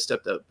Anecdata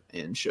stepped up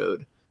and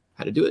showed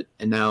how to do it.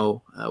 And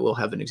now we'll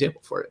have an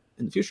example for it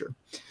in the future.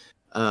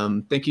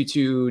 Thank you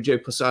to Jay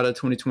Posada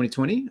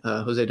 2020,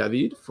 Jose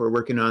David, for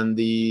working on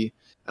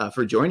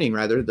for joining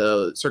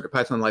the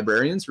CircuitPython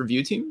librarians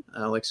review team,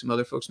 like some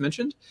other folks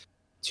mentioned.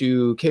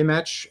 To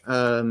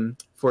KMatch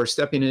for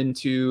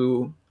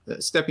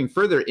stepping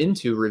further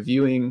into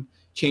reviewing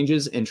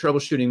changes and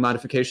troubleshooting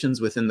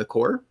modifications within the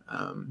core.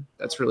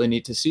 That's really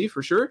neat to see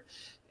for sure.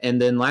 And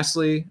then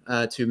lastly,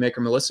 to Maker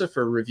Melissa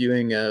for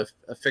reviewing a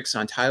fix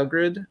on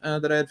TileGrid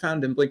that I had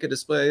found in Blinka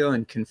Display.io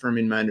and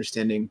confirming my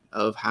understanding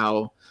of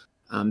how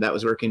that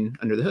was working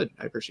under the hood.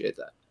 I appreciate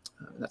that.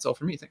 That's all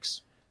for me.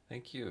 Thanks.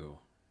 Thank you.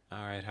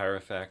 All right, Higher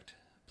Effect,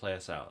 play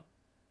us out.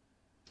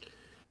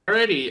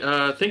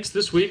 Alrighty, thanks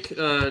this week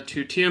to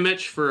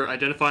TMH for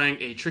identifying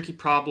a tricky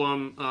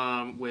problem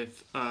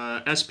with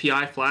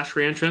SPI flash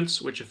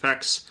reentrance, which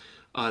affects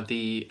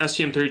the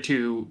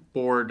STM32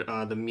 board,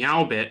 the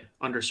meow bit,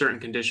 under certain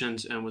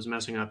conditions, and was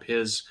messing up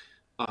his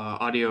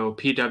audio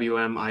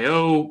PWM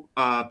IO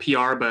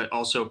PR, but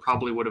also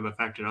probably would have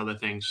affected other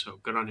things. So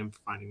good on him for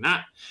finding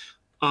that.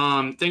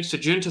 Thanks to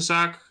Jun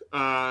Tasak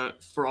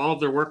for all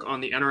of their work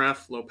on the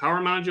NRF low power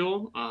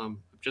module.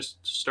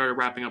 Just started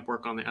wrapping up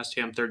work on the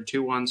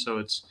STM32 one, so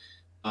it's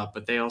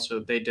but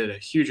they did a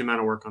huge amount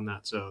of work on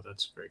that, so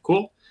that's very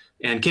cool,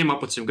 and came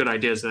up with some good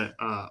ideas that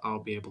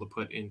I'll be able to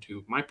put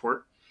into my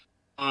port.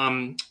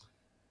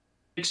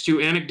 Thanks to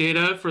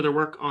Anecdata for their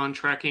work on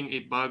tracking a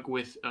bug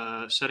with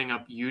setting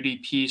up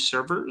UDP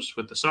servers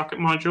with the socket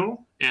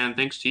module, and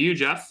thanks to you,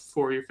 Jeff,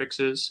 for your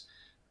fixes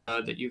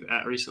that you've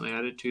recently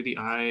added to the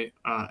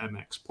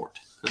IMX port.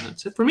 And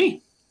that's it for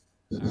me.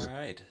 All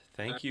right.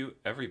 Thank you,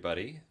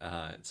 everybody.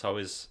 It's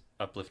always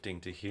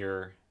uplifting to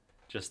hear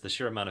just the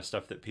sheer amount of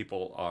stuff that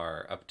people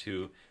are up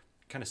to,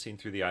 kind of seen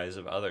through the eyes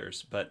of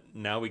others. But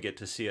now we get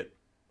to see it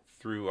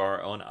through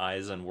our own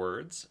eyes and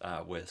words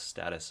with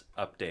status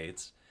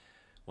updates.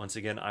 Once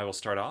again, I will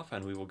start off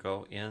and we will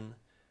go in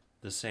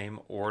the same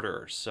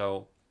order.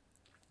 So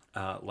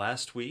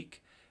last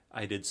week,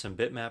 I did some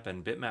bitmap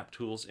and bitmap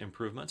tools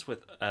improvements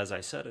with, as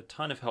I said, a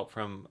ton of help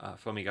from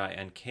FoamyGuy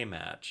and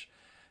KMatch.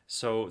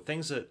 So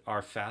things that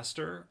are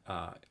faster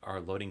are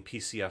loading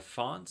PCF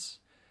fonts,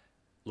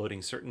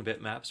 loading certain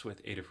bitmaps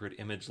with Adafruit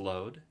image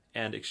load,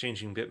 and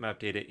exchanging bitmap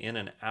data in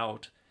and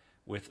out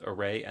with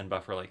array and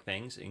buffer-like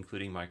things,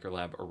 including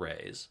Microlab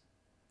arrays.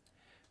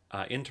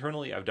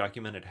 Internally, I've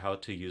documented how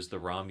to use the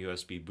ROM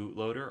USB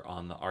bootloader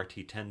on the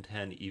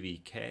RT1010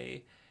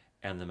 EVK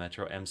and the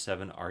Metro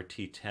M7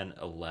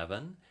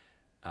 RT1011.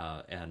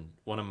 And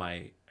one of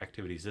my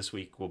activities this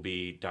week will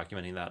be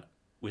documenting that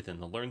within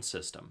the Learn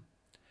system.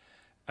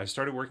 I've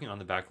started working on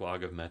the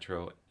backlog of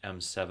Metro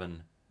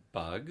M7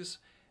 bugs,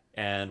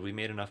 and we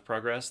made enough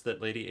progress that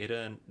Lady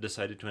Ada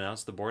decided to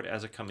announce the board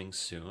as a coming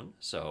soon.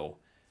 So,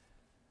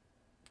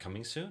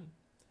 coming soon.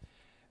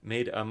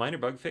 Made a minor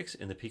bug fix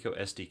in the Pico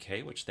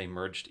SDK, which they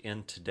merged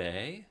in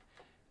today,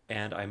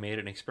 and I made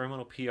an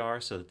experimental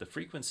PR so that the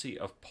frequency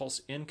of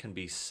pulse in can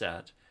be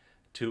set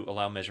to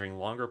allow measuring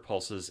longer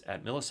pulses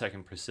at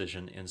millisecond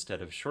precision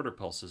instead of shorter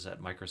pulses at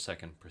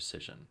microsecond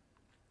precision.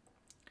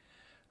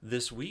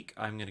 This week,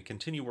 I'm going to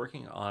continue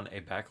working on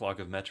a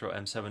backlog of Metro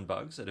M7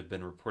 bugs that have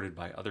been reported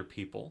by other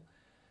people.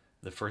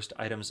 The first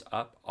items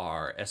up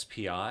are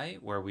SPI,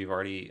 where we've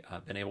already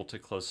been able to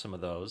close some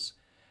of those,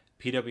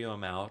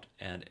 PWM out,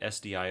 and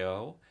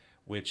SDIO,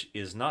 which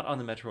is not on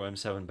the Metro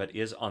M7, but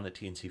is on the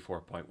TNC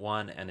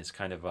 4.1, and is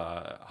kind of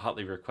a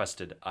hotly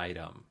requested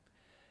item.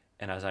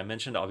 And as I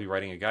mentioned, I'll be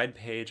writing a guide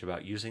page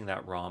about using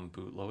that ROM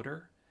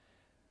bootloader.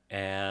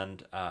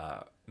 And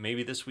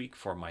maybe this week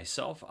for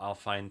myself, I'll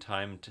find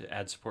time to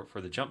add support for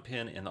the jump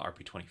pin in the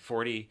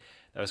RP2040.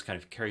 That was kind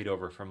of carried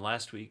over from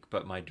last week,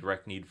 but my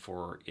direct need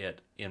for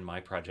it in my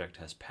project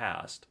has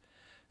passed.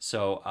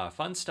 So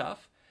fun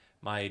stuff.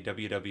 My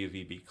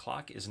WWVB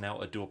clock is now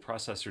a dual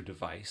processor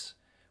device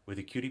with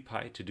a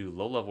QT to do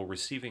low-level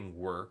receiving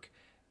work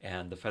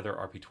and the Feather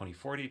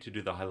RP2040 to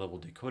do the high-level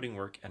decoding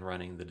work and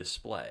running the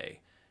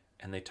display.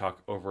 And they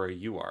talk over a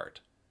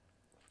UART.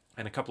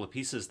 And a couple of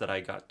pieces that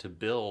I got to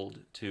build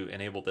to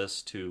enable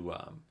this to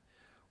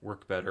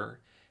work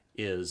better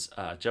is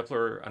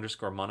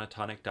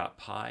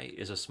Jepler_monotonic.py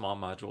is a small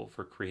module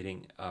for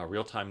creating a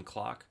real-time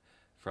clock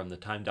from the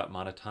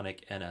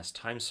time.monotonic NS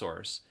time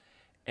source.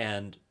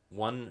 And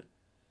one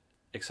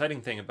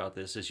exciting thing about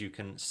this is you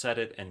can set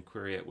it and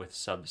query it with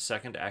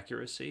sub-second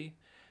accuracy.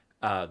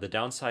 The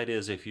downside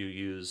is if you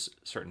use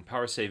certain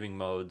power-saving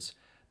modes,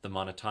 the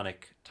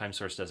monotonic time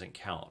source doesn't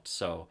count.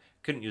 So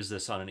couldn't use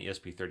this on an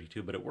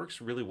ESP32, but it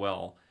works really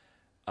well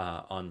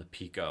on the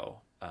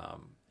Pico.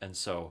 And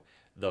so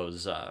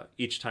those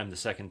each time the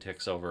second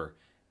ticks over,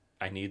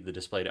 I need the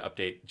display to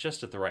update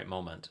just at the right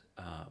moment.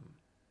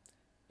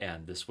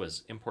 and this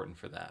was important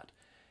for that.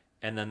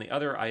 And then the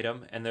other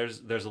item, and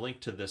there's a link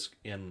to this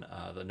in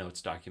the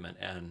notes document,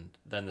 and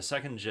then the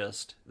second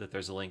gist that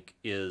there's a link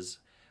is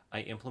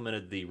I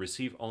implemented the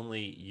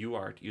receive-only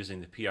UART using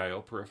the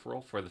PIO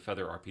peripheral for the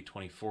Feather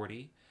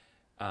RP2040,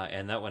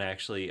 and that one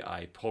actually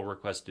I pull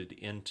requested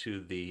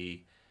into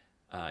the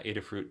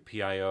Adafruit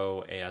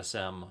PIO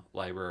ASM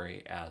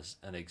library as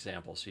an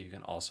example, so you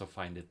can also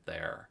find it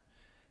there.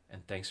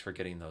 And thanks for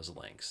getting those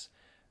links.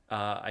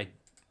 I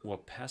will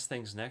pass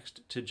things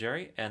next to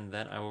Jerry, and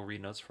then I will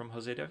read notes from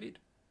Jose David.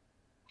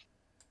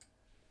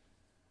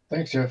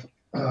 Thanks, Jeff.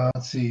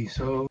 Let's see.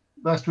 So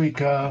last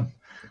week, I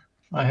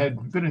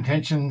had good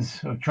intentions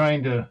of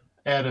trying to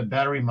add a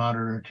battery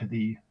monitor to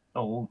the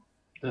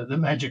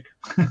Magic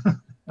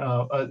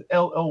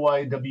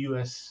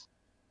LYWS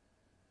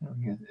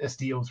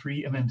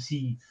SD03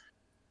 MMC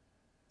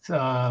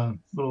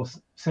little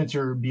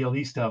sensor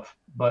BLE stuff,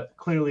 but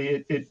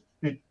clearly it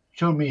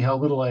showed me how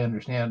little I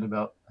understand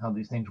about how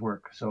these things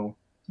work. So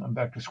I'm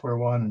back to square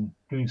one and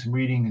doing some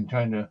reading and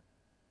trying to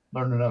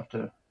learn enough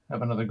to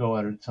have another go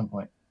at it at some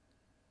point.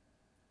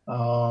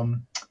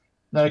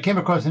 Then I came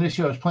across an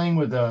issue. I was playing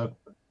with the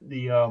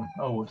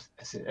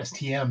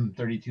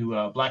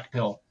STM32 Black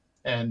Pill,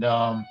 and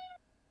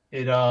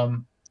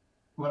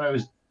when I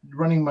was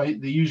running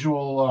the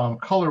usual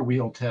color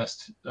wheel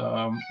test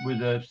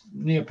with a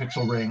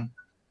NeoPixel ring.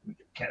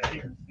 Get it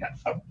here. Yeah.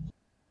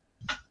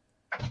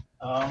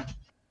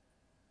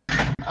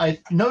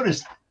 I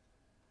noticed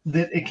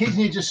that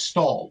occasionally it just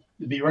stalled.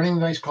 It'd be running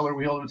the nice color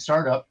wheel, it would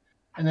start up,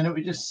 and then it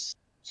would just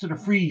sort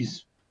of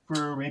freeze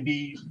for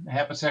maybe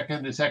half a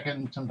second,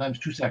 sometimes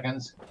 2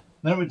 seconds.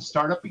 Then it would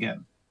start up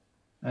again.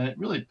 And it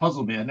really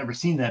puzzled me. I'd never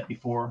seen that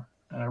before.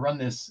 And I run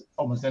this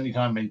almost any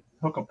time I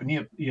hook up a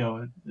new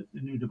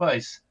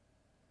device.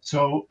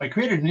 So I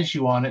created an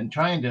issue on it and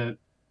trying to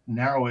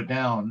narrow it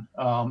down.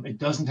 It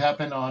doesn't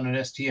happen on an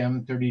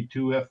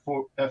STM32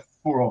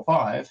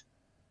 F405,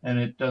 and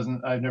it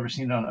doesn't. I've never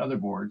seen it on other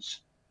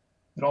boards.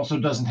 It also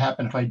doesn't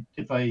happen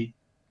if I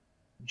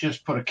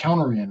just put a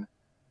counter in.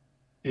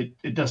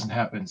 It doesn't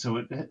happen. So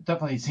it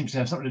definitely seems to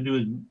have something to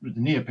do with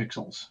the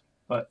NeoPixels.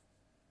 But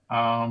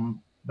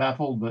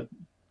baffled but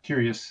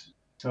curious.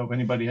 So if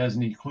anybody has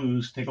any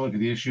clues, take a look at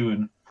the issue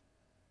and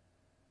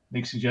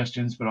make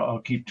suggestions, but I'll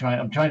keep trying.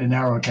 I'm trying to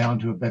narrow it down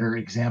to a better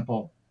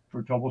example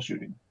for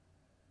troubleshooting.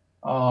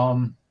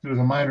 There was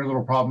a minor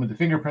little problem with the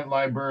fingerprint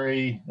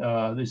library.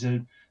 There's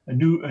a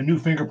new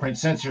fingerprint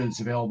sensor that's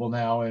available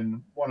now,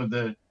 and one of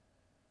the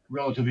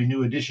relatively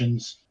new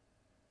additions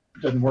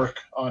doesn't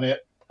work on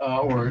it,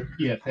 or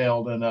it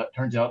failed, and it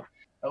turns out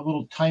a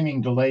little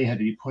timing delay had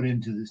to be put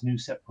into this new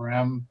set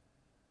param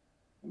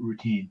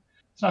routine.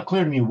 It's not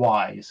clear to me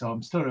why, so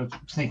I'm sort of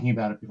thinking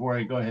about it before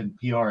I go ahead and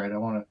PR it. I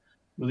want to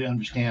really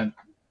understand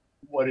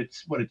what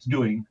it's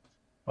doing,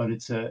 but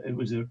it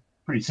was a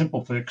pretty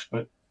simple fix,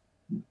 but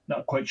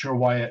not quite sure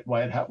why it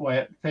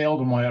failed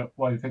and why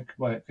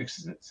it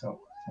fixes it. So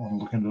I want to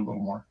look into it a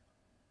little more.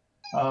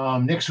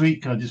 Next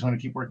week, I just want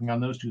to keep working on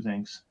those two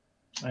things.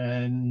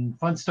 And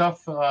fun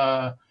stuff.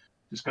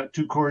 Just got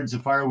 2 cords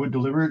of firewood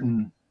delivered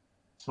and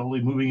slowly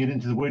moving it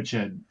into the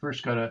woodshed.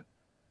 First, got to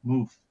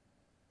move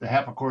the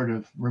half a cord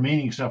of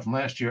remaining stuff from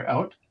last year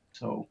out.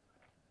 So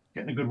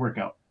getting a good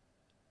workout.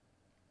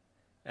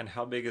 And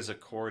how big is a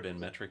cord in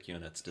metric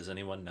units? Does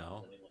anyone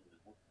know?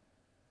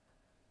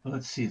 Well,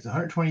 let's see. It's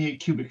 128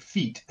 cubic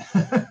feet.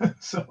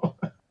 So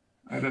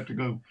I'd have to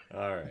go.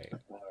 All right.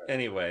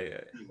 Anyway,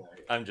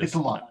 It's a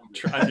lot.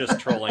 I'm just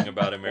trolling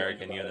about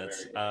American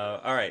units.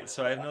 All right.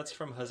 So I have notes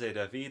from Jose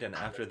David, and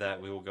after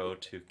that we will go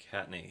to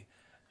Kattni.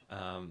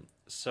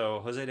 So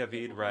Jose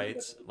David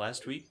writes,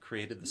 last week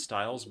created the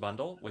Styles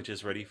bundle, which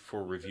is ready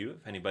for review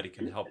if anybody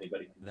can help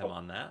them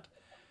on that.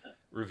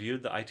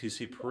 Reviewed the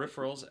I2C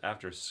peripherals.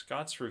 After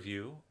Scott's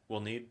review, we'll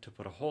need to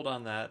put a hold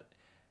on that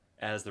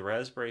as the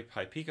Raspberry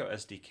Pi Pico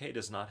SDK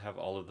does not have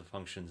all of the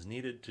functions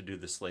needed to do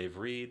the slave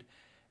read,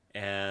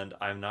 and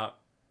I'm not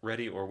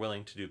ready or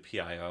willing to do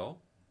PIO.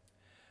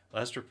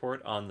 Last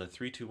report on the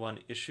 321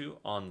 issue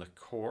on the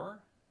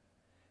core.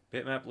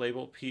 Bitmap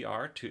label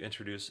PR to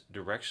introduce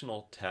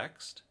directional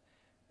text,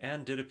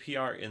 and did a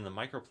PR in the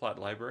microplot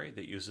library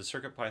that uses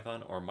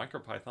CircuitPython or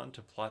MicroPython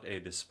to plot a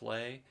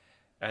display,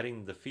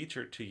 adding the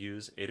feature to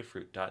use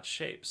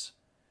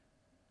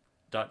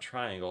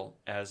Adafruit.shapes.triangle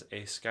as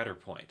a scatter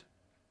point.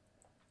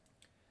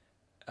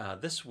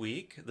 This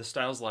week, the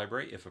Styles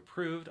library, if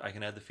approved, I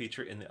can add the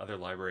feature in the other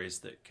libraries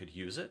that could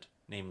use it,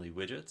 namely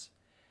widgets,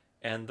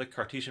 and the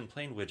Cartesian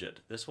plane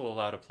widget. This will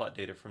allow to plot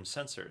data from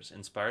sensors,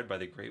 inspired by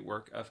the great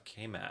work of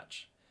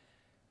Kmatch.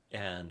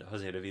 And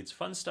Jose David's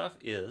fun stuff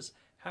is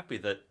happy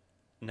that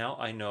now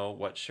I know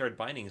what shared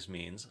bindings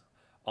means,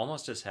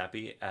 almost as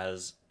happy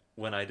as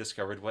when I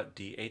discovered what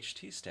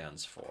DHT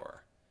stands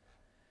for.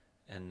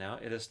 And now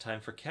it is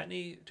time for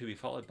Kattni to be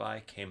followed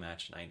by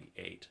Kmatch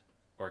 98,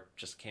 or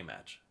just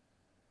Kmatch.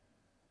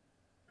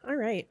 All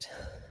right.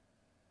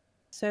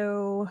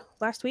 So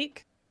last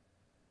week,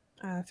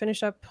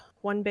 finished up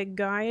one big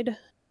guide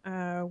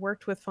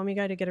worked with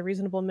FoamyGuy to get a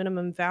reasonable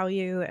minimum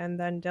value, and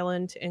then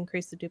Dylan to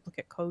increase the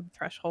duplicate code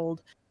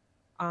threshold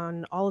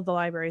on all of the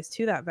libraries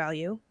to that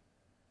value.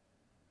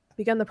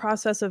 Began the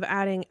process of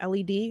adding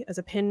LED as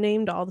a pin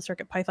name to all the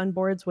CircuitPython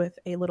boards with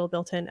a little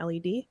built-in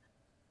LED.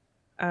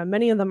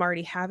 Many of them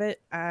already have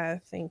it.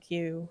 Thank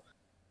you,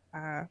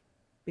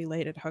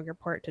 belated hug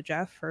report to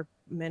Jeff for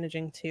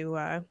managing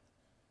to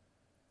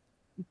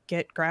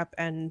get grep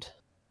and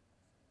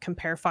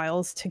compare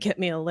files to get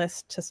me a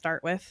list to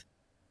start with.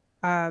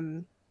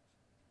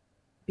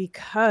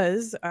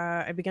 Because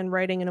I began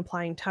writing and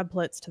applying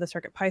templates to the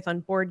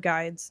CircuitPython board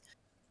guides,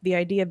 the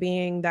idea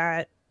being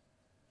that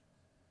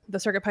the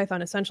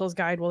CircuitPython Essentials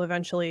guide will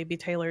eventually be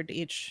tailored to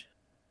each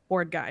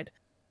board guide.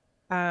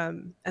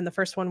 And the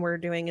first one we're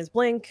doing is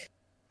Blink.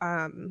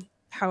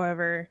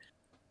 However,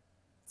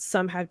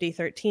 some have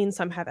D13,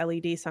 some have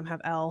LED, some have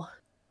L.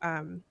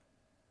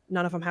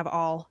 None of them have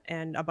all,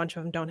 and a bunch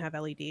of them don't have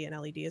LED, and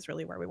LED is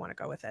really where we want to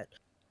go with it.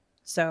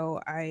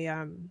 So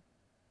I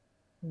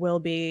will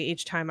be,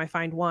 each time I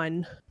find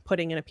one,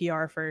 putting in a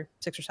PR for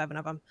 6 or 7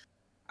 of them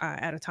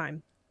at a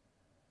time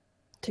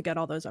to get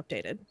all those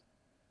updated.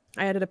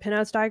 I added a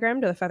pinouts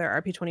diagram to the Feather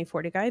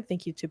RP2040 guide.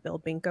 Thank you to Bill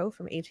Binko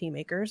from AT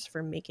Makers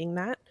for making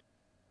that.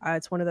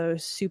 It's one of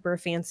those super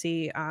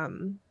fancy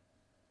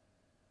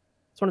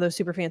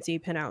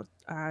pinout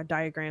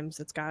diagrams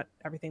that's got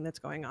everything that's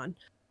going on.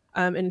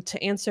 And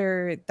to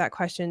answer that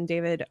question,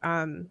 David,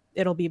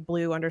 it'll be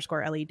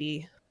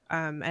blue_LED.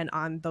 And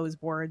on those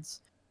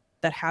boards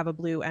that have a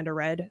blue and a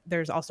red,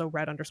 there's also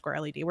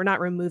red_LED. We're not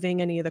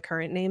removing any of the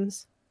current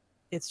names.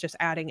 It's just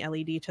adding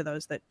LED to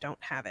those that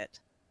don't have it.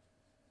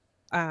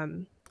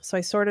 So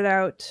I sorted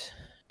out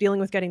dealing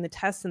with getting the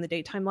tests in the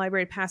datetime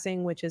library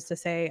passing, which is to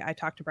say I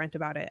talked to Brent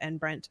about it, and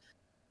Brent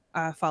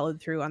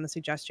followed through on the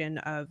suggestion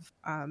of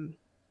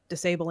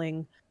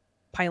disabling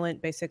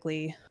Pylint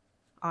basically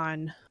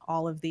on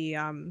all of the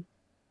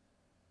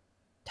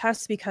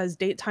tests, because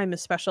datetime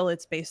is special.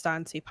 It's based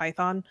on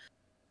CPython,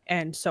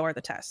 and so are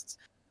the tests.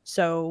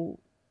 So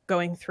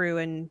going through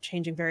and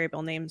changing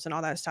variable names and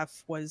all that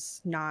stuff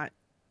was not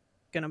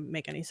going to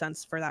make any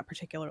sense for that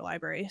particular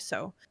library.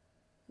 So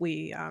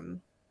we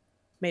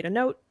made a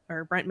note,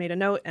 or Brent made a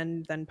note,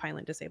 and then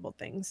Pylint disabled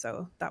things.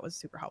 So that was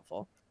super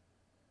helpful.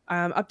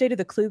 Updated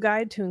the clue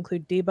guide to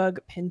include debug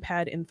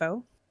pinpad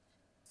info.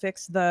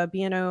 Fixed the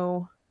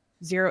BNO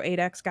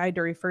 08x guide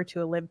to refer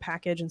to a lib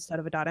package instead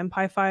of a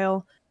 .mpy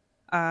file.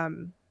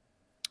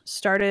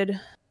 Started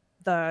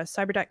the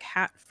CyberDeck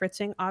hat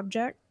fritzing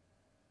object.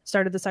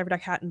 Started the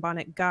CyberDeck hat and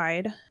bonnet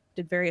guide.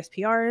 Did various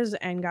PRs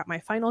and got my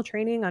final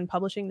training on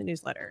publishing the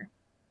newsletter.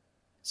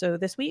 So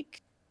this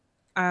week,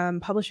 I'm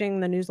publishing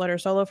the newsletter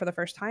solo for the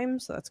first time,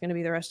 so that's going to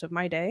be the rest of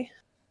my day.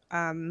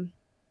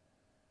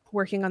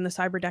 Working on the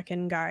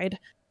CyberDeckin guide.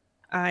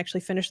 I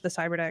actually finished the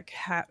CyberDeck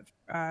hat,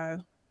 I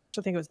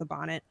think it was the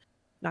bonnet,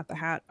 not the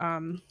hat,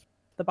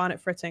 the bonnet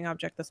fritzing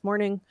object this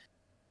morning.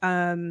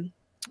 And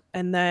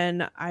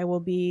then I will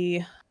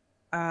be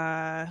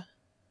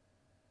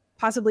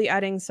possibly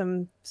adding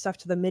some stuff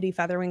to the MIDI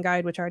Featherwing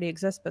guide, which already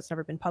exists, but it's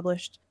never been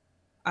published.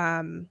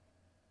 And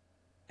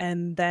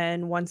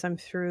then once I'm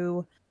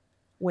through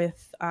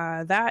with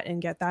that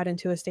and get that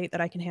into a state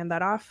that I can hand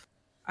that off,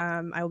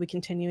 I will be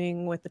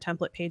continuing with the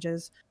template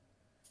pages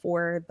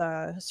for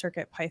the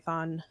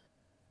CircuitPython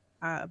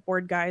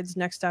board guides.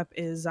 Next up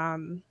is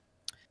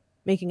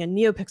making a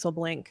NeoPixel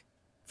blink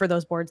for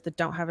those boards that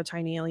don't have a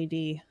tiny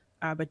LED,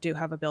 but do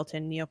have a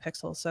built-in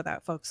NeoPixel, so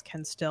that folks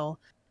can still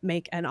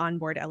make an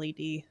onboard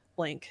LED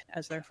blink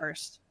as their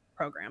first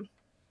program.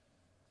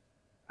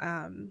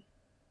 And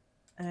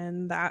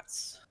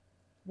that's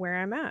where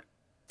I'm at.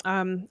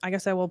 I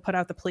guess I will put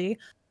out the plea.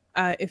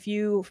 If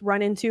you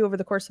run into, over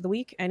the course of the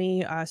week,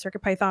 any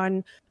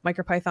CircuitPython,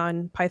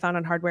 MicroPython, Python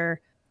on hardware,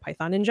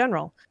 Python in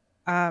general,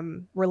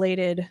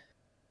 related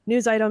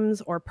news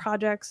items or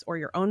projects, or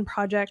your own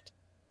project,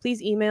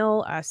 please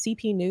email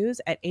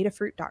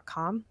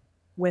cpnews@adafruit.com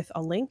with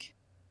a link,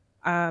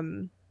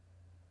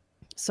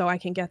 so I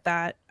can get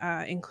that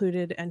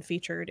included and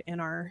featured in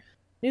our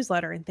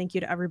newsletter. And thank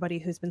you to everybody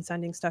who's been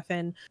sending stuff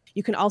in.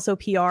 You can also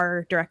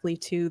PR directly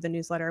to the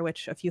newsletter,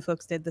 which a few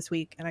folks did this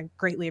week, and I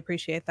greatly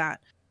appreciate that,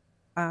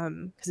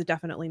 because it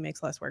definitely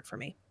makes less work for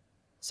me.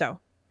 So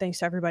thanks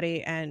to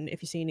everybody, and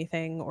if you see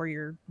anything or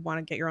you want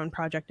to get your own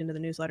project into the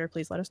newsletter,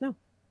 please let us know.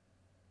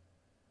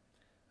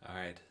 All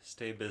right,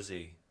 stay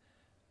busy.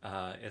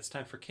 It's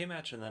time for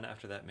K-Match, and then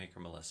after that,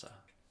 Maker Melissa.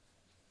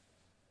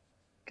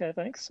 Okay,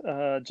 thanks.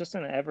 Just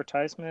an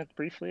advertisement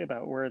briefly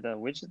about where the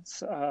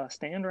widgets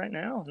stand right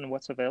now and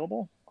what's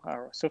available.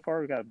 So far,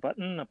 we've got a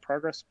button, a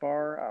progress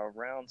bar, a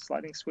round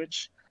sliding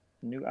switch,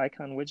 a new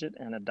icon widget,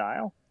 and a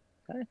dial.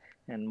 Okay,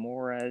 and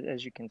more,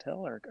 as you can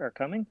tell, are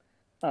coming.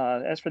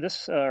 As for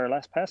this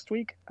past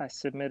week, I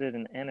submitted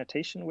an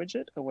annotation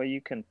widget, a way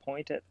you can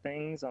point at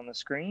things on the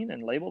screen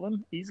and label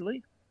them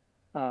easily.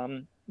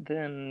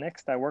 Then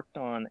next, I worked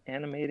on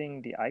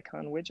animating the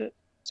icon widget,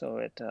 so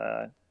it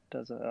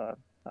does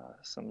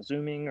some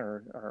zooming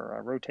or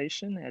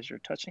rotation as you're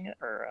touching it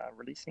or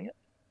releasing it.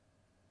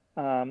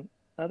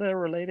 Other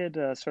related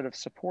sort of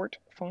support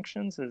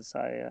functions is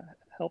I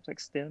helped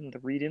extend the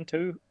read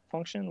into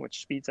function,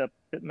 which speeds up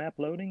bitmap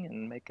loading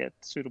and make it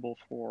suitable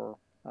for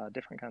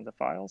different kinds of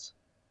files.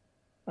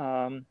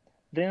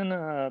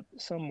 Then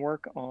some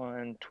work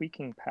on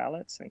tweaking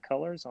palettes and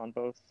colors on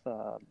both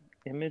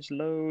image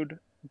load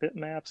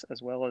bitmaps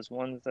as well as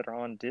ones that are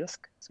on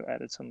disk. So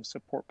added some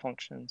support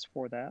functions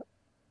for that.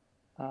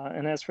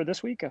 And as for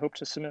this week, I hope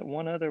to submit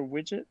one other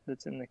widget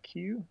that's in the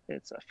queue.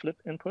 It's a flip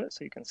input,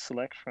 so you can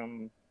select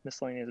from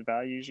miscellaneous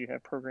values you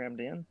have programmed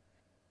in.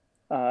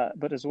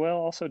 But as well,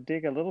 also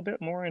dig a little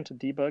bit more into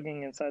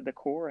debugging inside the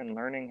core and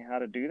learning how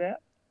to do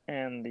that.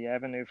 And the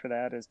avenue for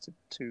that is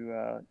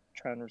to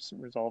try and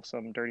resolve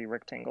some dirty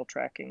rectangle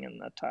tracking in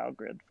the tile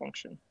grid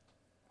function.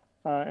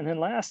 And then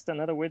last,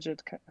 another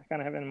widget I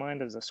kind of have in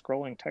mind is a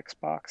scrolling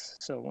text box.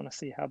 So I want to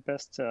see how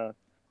best to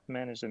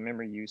manage the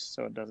memory use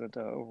so it doesn't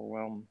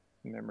overwhelm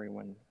memory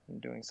when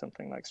doing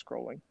something like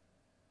scrolling.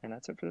 And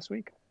that's it for this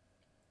week.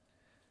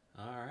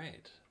 All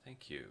right,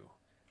 thank you.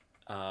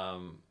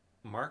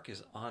 Mark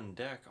is on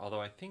deck,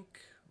 although I think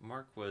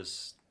Mark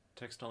was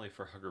text only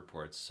for Hug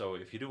Reports, so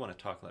if you do want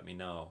to talk, let me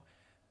know.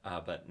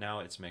 But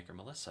now it's Maker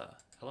Melissa.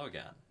 Hello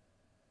again.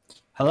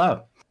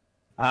 Hello.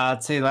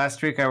 Let's see,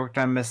 last week I worked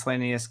on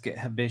miscellaneous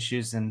GitHub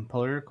issues and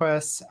pull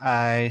requests.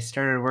 I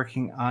started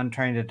working on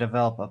trying to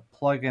develop a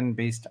plugin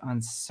based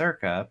on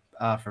Circa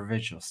for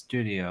Visual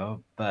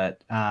Studio,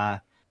 but then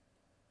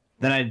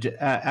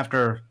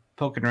after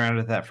poking around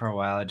with that for a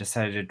while, I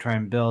decided to try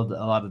and build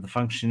a lot of the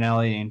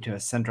functionality into a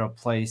central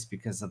place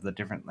because of the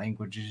different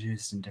languages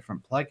used in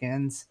different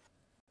plugins.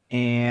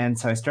 And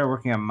so I started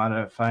working on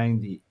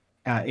modifying the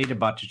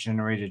AdaBot to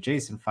generate a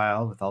JSON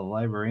file with all the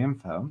library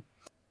info.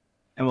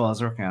 And while I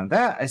was working on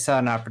that, I saw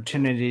an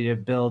opportunity to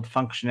build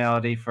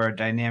functionality for a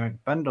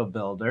dynamic bundle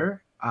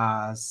builder.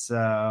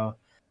 So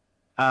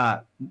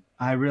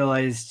I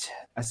realized,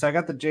 so I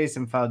got the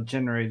JSON file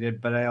generated,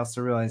 but I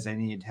also realized I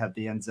needed to have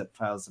the NZIP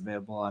files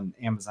available on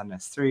Amazon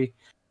S3.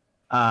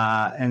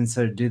 And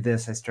so to do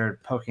this, I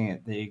started poking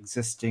at the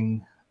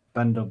existing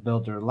bundle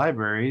builder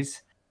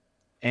libraries.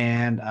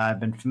 And I've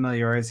been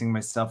familiarizing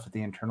myself with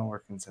the internal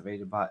workings of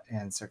AdaBot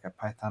and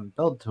CircuitPython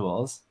build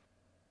tools.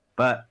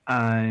 But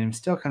I'm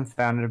still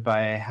confounded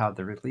by how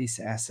the release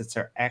assets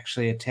are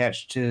actually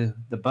attached to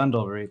the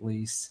bundle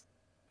release,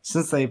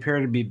 since they appear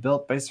to be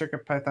built by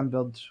CircuitPython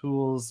build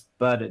tools,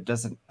 but it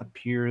doesn't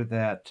appear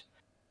that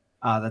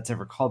that's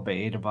ever called by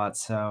AdaBot.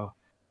 So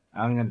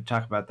I'm going to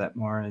talk about that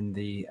more in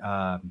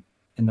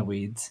the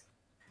weeds.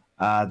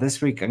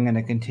 This week, I'm going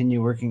to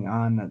continue working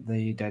on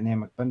the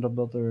dynamic bundle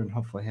builder and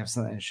hopefully have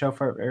something to show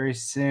for it very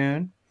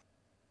soon.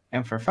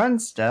 And for fun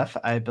stuff,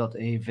 I built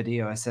a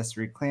video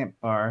accessory clamp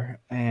bar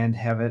and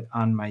have it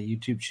on my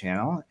YouTube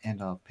channel,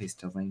 and I'll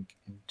paste a link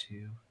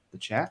into the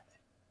chat.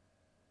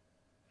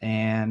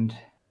 And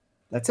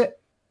that's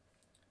it.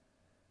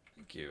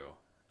 Thank you.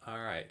 All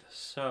right,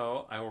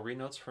 so I will read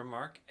notes from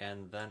Mark,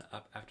 and then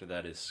up after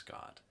that is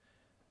Scott.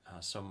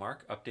 So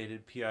Mark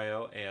updated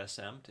PIO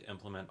ASM to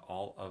implement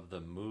all of the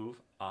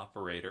move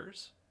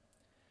operators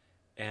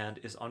and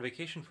is on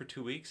vacation for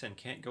 2 weeks and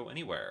can't go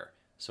anywhere.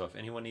 So if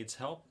anyone needs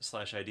help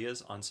 /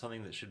 ideas on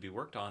something that should be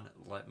worked on,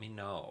 let me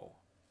know.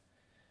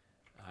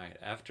 All right,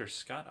 after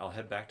Scott, I'll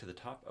head back to the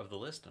top of the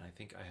list, and I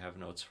think I have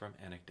notes from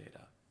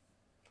Anecdata.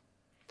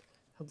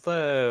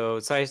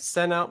 Hello. So I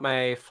sent out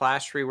my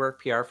Flash rework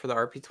PR for the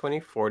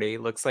RP2040.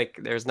 Looks like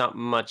there's not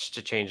much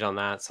to change on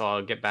that, so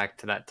I'll get back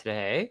to that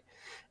today.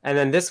 And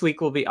then this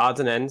week will be odds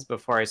and ends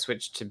before I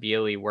switch to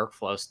BLE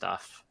workflow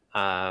stuff.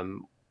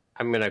 I'm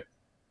going to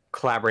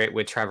collaborate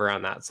with Trevor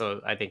on that,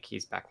 so I think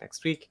he's back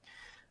next week.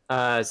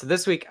 So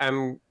this week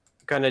I'm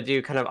going to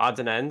do kind of odds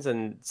and ends,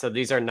 and so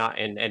these are not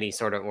in any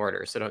sort of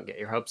order, so don't get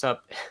your hopes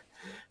up.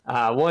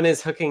 One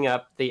is hooking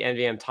up the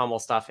NVM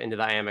TOML stuff into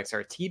the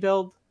IMXRT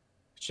build.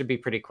 Should be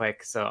pretty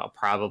quick, so I'll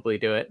probably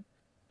do it.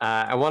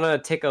 I want to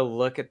take a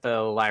look at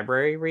the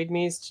library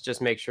readmes to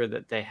just make sure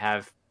that they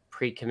have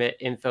pre-commit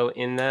info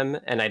in them,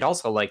 and I'd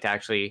also like to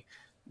actually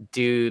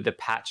do the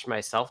patch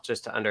myself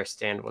just to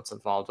understand what's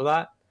involved with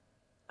that.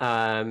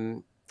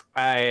 One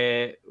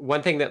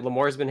thing that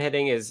Limor's been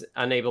hitting is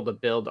unable to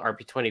build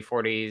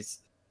RP2040's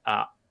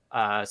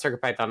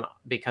CircuitPython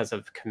because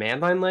of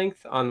command line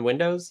length on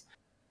Windows.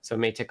 So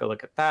may take a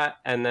look at that.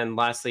 And then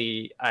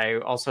lastly, I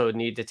also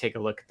need to take a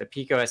look at the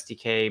Pico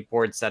SDK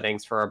board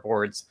settings for our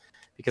boards,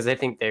 because I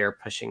think they are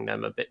pushing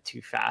them a bit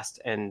too fast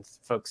and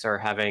folks are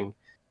having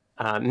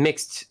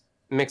mixed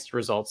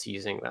results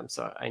using them.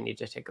 So I need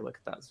to take a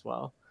look at that as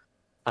well.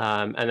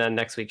 And then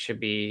next week should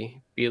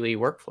be BLE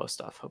workflow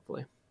stuff,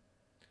 hopefully.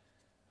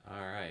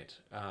 All right.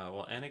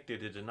 Well,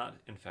 Anecdata did not,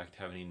 in fact,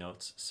 have any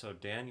notes. So,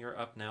 Dan, you're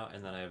up now,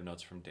 and then I have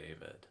notes from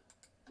David.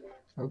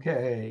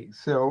 Okay.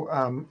 So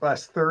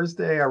last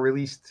Thursday, I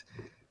released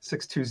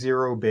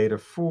 6.2.0 Beta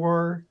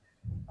 4.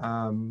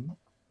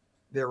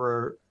 There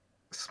were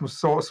some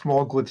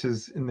small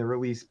glitches in the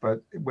release,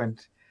 but it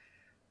went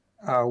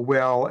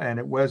well, and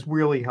it was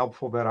really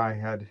helpful that I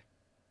had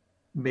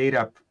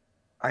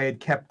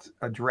kept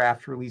a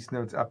draft release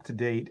notes up to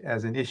date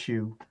as an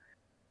issue.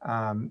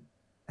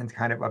 and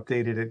kind of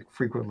updated it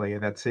frequently,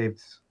 and that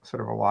saved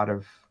sort of a lot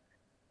of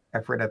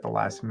effort at the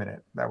last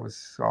minute.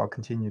 So I'll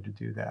continue to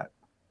do that.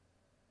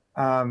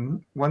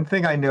 One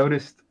thing I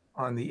noticed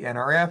on the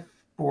NRF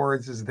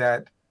boards is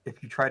that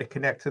if you try to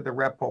connect to the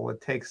REPL, it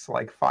takes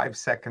like 5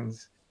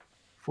 seconds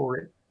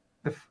for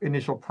the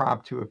initial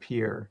prompt to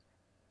appear.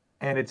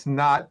 And it's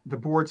not the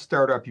board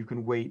startup. You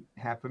can wait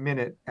half a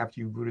minute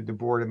after you booted the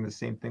board and the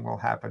same thing will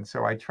happen.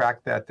 So I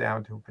tracked that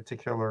down to a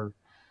particular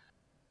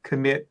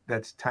commit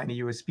that's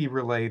TinyUSB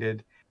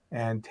related,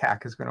 and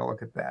TAC is going to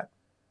look at that.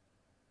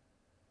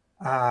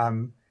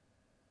 I'm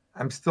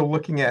still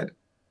looking at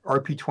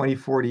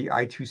RP2040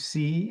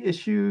 I2C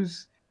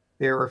issues.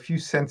 There are a few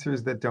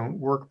sensors that don't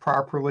work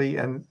properly,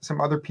 and some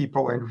other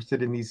people are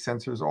interested in these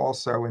sensors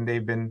also, and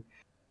they've been,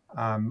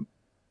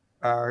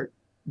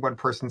 one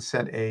person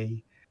sent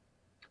a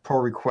pull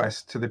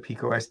request to the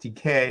Pico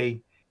SDK,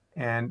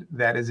 and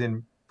that is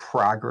in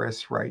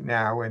progress right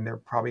now, and they're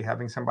probably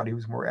having somebody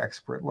who's more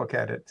expert look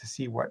at it to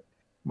see what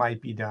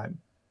might be done.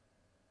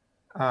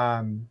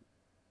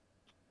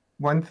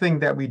 One thing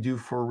that we do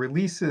for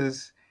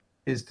releases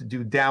is to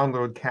do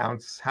download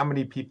counts, how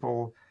many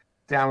people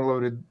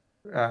downloaded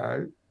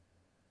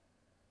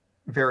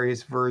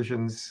various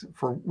versions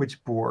for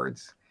which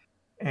boards.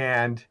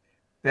 And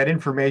that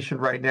information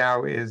right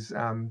now is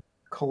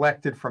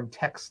collected from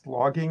text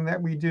logging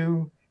that we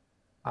do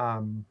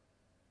on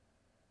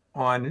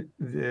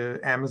the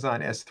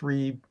Amazon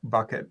S3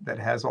 bucket that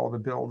has all the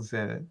builds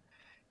in it.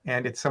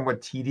 And it's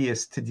somewhat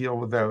tedious to deal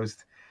with those.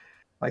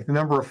 Like the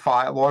number of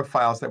log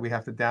files that we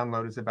have to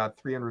download is about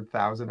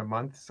 300,000 a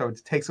month. So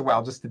it takes a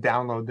while just to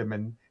download them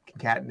and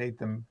concatenate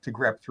them to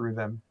grep through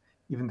them,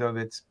 even though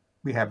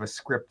we have a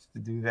script to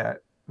do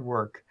that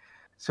work.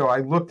 So I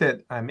looked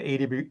at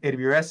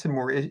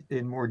AWS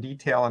in more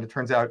detail, and it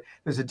turns out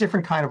there's a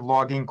different kind of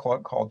logging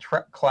called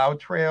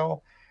CloudTrail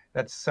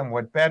that's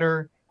somewhat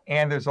better.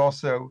 And there's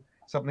also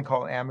something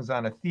called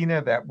Amazon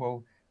Athena that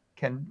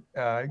can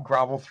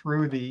grovel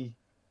through the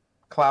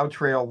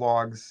CloudTrail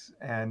logs,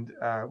 and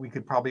we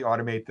could probably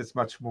automate this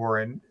much more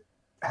and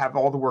have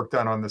all the work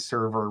done on the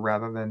server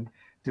rather than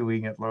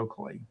doing it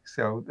locally.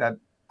 So that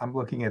I'm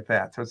looking at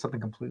that. So it's something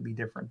completely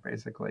different,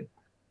 basically.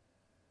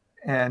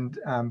 And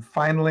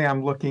finally,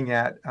 I'm looking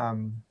at,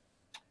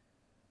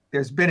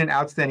 there's been an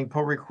outstanding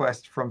pull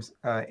request from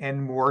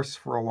NMorse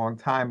for a long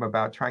time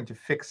about trying to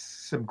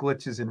fix some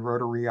glitches in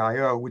Rotary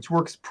IO, which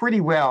works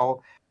pretty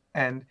well,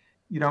 and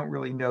you don't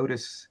really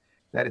notice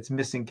that it's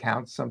missing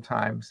counts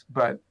sometimes,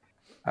 but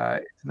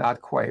it's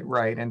not quite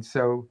right. And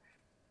so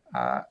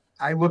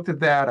I looked at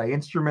that, I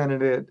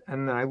instrumented it,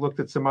 and then I looked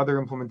at some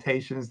other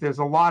implementations.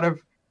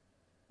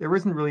 There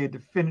isn't really a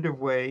definitive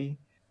way,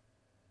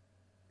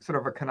 sort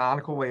of a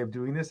canonical way of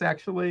doing this,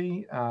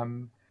 actually.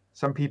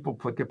 Some people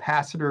put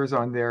capacitors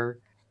on their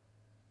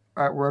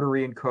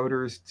rotary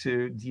encoders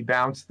to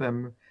debounce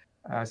them.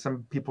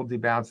 Some people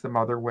debounce them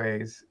other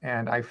ways.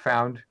 And I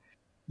found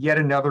yet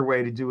another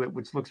way to do it,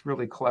 which looks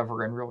really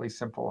clever and really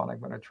simple, and I'm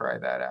going to try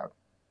that out.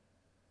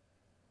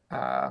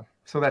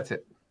 So that's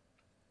it.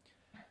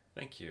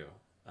 Thank you.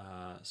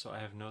 So I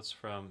have notes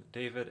from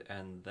David,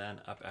 and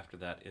then up after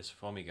that is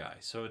Foamy Guy.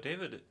 So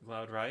David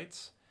Glaude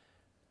writes,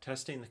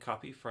 testing the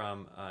copy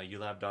from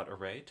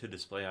ulab.array to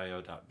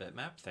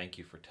displayio.bitmap. Thank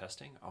you for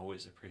testing.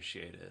 Always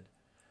appreciated.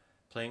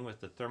 Playing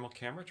with the thermal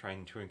camera,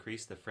 trying to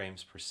increase the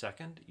frames per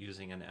second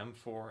using an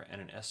M4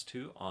 and an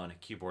S2 on a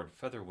keyboard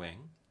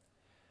Featherwing.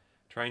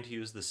 Trying to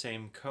use the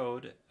same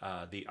code,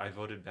 the I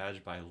Voted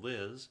badge by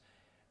Liz,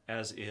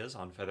 as is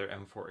on Feather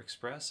M4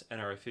 Express,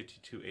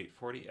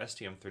 NRF52840,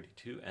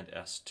 STM32, and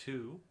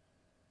S2.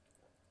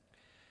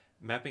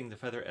 Mapping the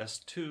Feather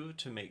S2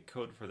 to make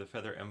code for the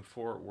Feather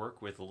M4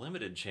 work with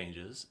limited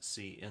changes,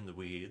 see in the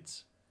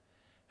weeds.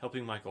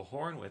 Helping Michael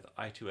Horn with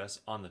I2S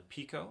on the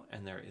Pico,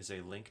 and there is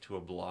a link to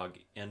a blog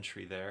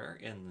entry there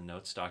in the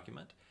notes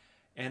document.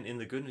 And in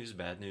the good news,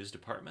 bad news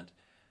department,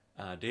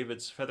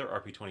 David's Feather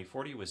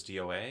RP2040 was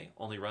DOA,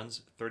 only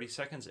runs 30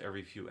 seconds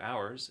every few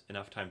hours,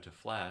 enough time to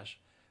flash,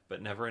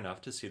 but never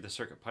enough to see the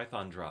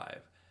CircuitPython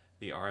drive.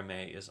 The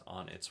RMA is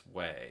on its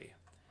way.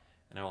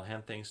 And I will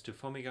hand things to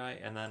Foamy Guy,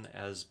 and then,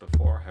 as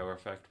before,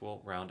 HoweFect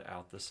will round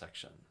out the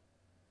section.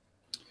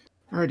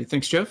 Alrighty,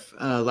 thanks, Jeff.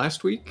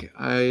 Last week,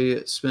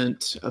 I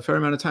spent a fair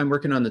amount of time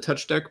working on the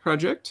TouchDeck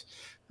project.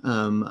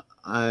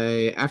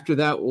 After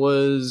that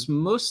was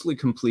mostly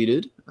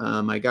completed,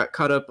 I got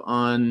caught up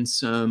on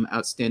some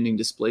outstanding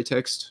display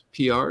text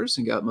PRs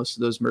and got most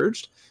of those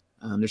merged.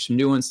 There's some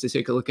new ones to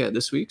take a look at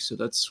this week, so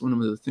that's one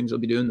of the things I'll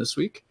be doing this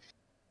week.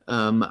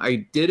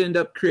 I did end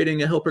up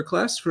creating a helper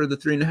class for the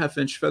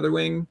 3.5-inch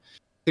Featherwing.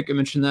 I think I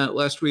mentioned that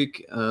last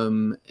week,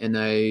 and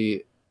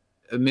I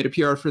made a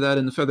PR for that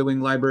in the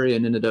Featherwing library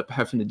and ended up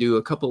having to do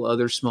a couple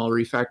other small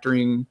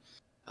refactoring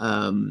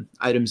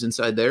items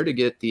inside there to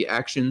get the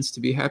actions to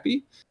be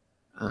happy.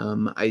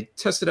 I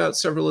tested out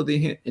several of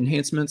the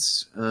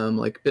enhancements,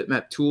 like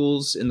bitmap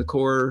tools in the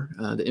core,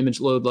 the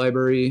image load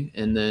library,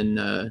 and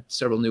then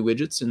several new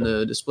widgets in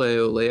the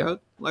Display.io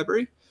layout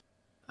library.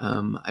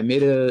 I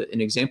made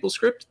an example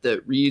script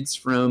that reads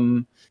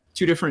from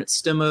two different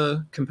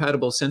Stemma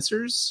compatible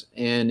sensors,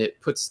 and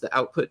it puts the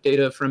output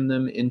data from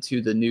them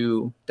into the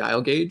new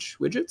dial gauge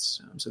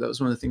widgets. So that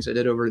was one of the things I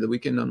did over the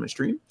weekend on my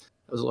stream.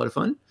 That was a lot of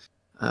fun.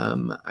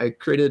 I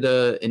created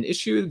an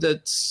issue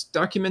that's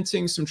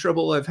documenting some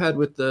trouble I've had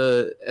with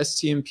the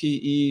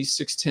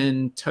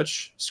STMPE610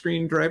 touch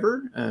screen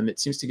driver. It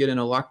seems to get in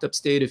a locked up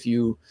state if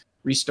you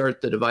restart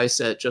the device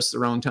at just the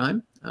wrong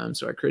time.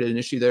 So I created an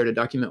issue there to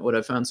document what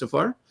I've found so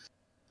far.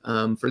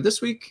 For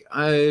this week,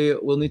 I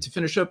will need to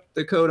finish up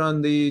the code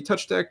on the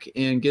touch deck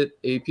and get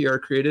a PR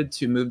created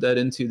to move that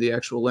into the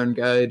actual Learn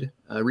Guide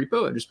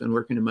repo. I've just been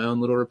working in my own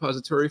little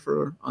repository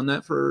on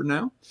that for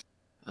now.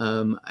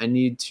 I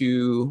need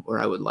to, or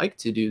I would like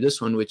to do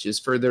this one, which is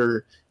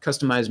further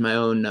customize my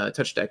own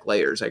touch deck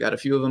layers. I got a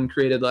few of them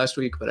created last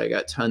week, but I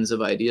got tons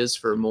of ideas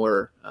for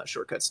more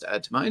shortcuts to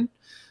add to mine.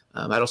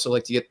 I'd also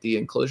like to get the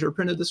enclosure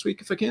printed this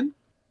week if I can.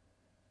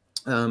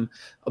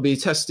 I'll be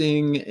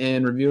testing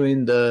and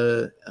reviewing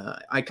the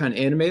icon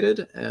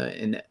animated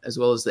and as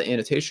well as the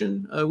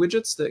annotation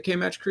widgets that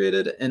Kmatch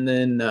created, and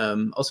then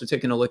also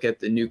taking a look at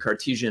the new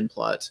Cartesian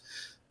plot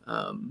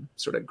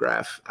sort of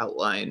graph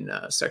outline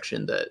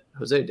section that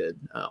Jose did.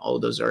 All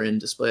of those are in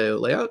Display.io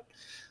layout.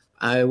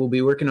 I will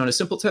be working on a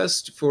simple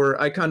test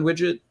for icon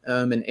widget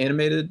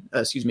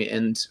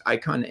and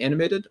icon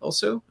animated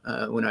also.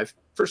 When I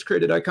first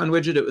created icon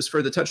widget, it was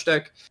for the touch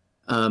deck.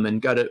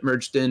 And got it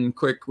merged in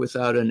quick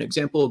without an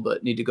example,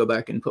 but need to go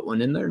back and put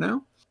one in there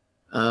now.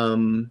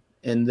 And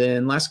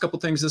then last couple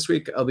things this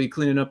week, I'll be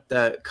cleaning up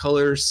that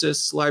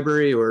ColorSys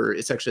library, or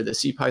it's actually the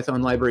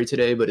CPython library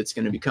today, but it's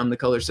going to become the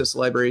ColorSys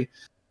library.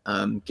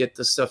 Get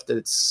the stuff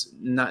that's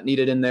not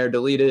needed in there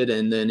deleted,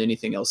 and then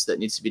anything else that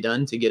needs to be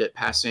done to get it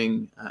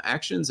passing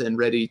actions and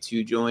ready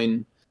to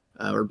join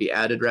or be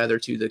added rather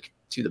to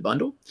the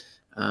bundle.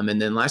 And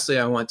then lastly,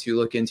 I want to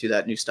look into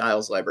that new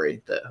styles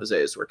library that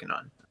Jose is working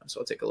on. So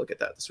I'll take a look at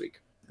that this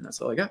week. And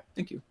that's all I got.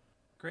 Thank you.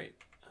 Great.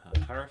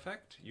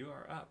 Hierophect, you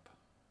are up.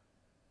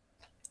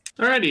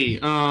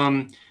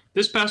 Alrighty.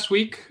 This past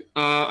week,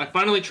 I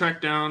finally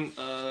tracked down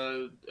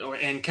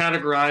and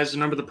categorized a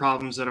number of the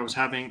problems that I was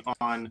having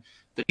on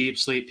the Deep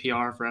Sleep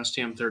PR for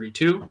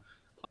STM32.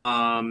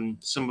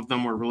 Some of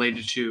them were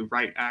related to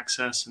write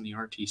access in the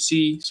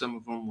RTC. Some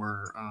of them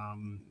were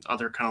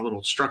other kind of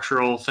little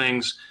structural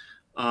things.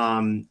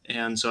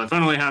 And so I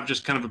finally have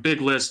just kind of a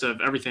big list of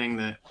everything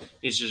that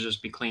needs to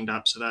just be cleaned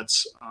up. So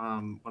that's what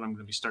I'm going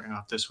to be starting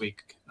off this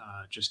week,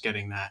 just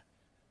getting that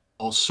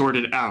all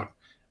sorted out.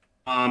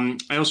 I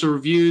also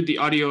reviewed the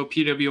audio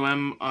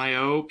PWM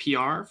IO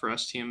PR for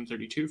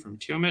STM32 from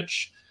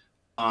Tiomich.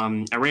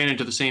 I ran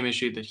into the same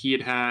issue that he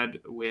had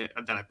with,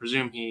 that I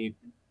presume he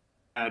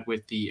had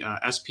with the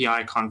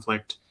SPI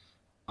conflict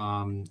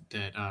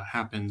that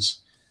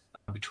happens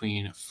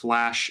between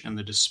Flash and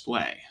the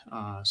display.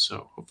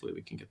 So hopefully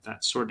we can get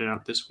that sorted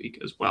out this week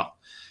as well.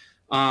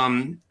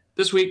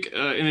 This week,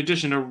 in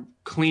addition to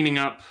cleaning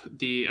up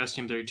the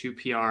STM32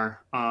 PR,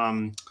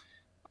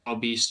 I'll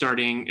be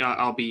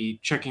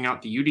checking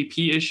out the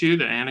UDP issue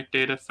that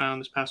Anecdata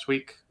found this past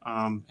week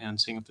and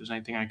seeing if there's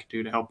anything I can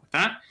do to help with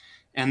that.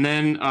 And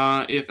then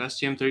if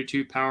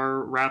STM32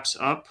 power wraps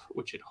up,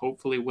 which it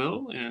hopefully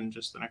will in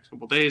just the next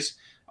couple of days,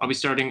 I'll be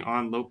starting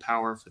on low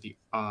power for the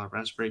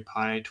Raspberry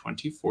Pi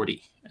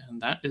 2040.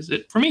 And that is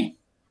it for me.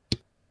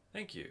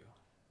 Thank you.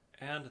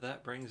 And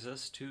that brings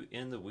us to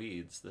In the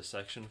Weeds, the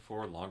section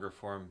for longer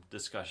form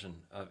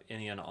discussion of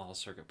any and all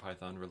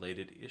CircuitPython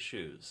related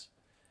issues.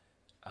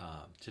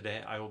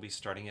 Today I will be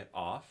starting it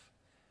off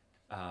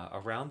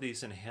around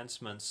these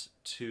enhancements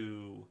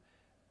to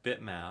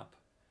bitmap.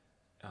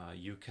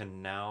 You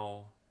can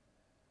now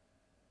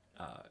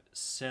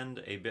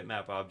send a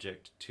bitmap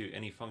object to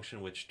any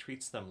function which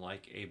treats them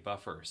like a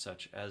buffer,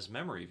 such as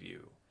memory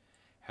view.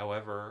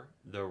 However,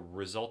 the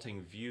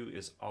resulting view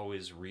is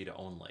always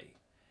read-only.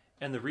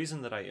 And the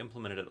reason that I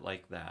implemented it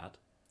like that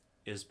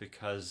is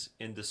because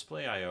in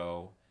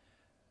Display.io,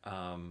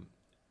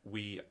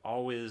 we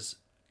always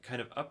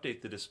kind of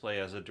update the display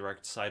as a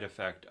direct side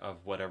effect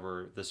of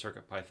whatever the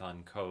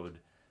CircuitPython code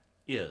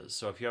is.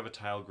 So if you have a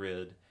tile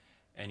grid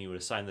and you would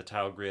assign the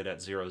tile grid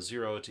at 0,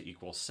 0 to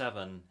equal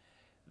 7,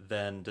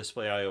 then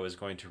Display.io is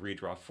going to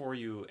redraw for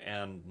you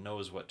and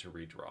knows what to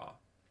redraw.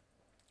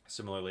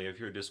 Similarly, if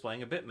you're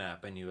displaying a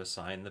bitmap and you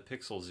assign the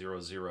pixel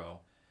 0,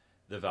 0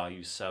 the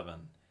value 7,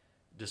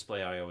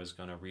 Display.io is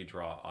going to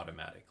redraw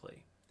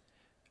automatically.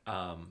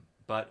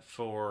 But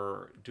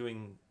for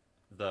doing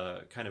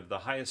the kind of the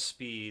highest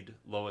speed,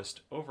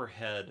 lowest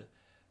overhead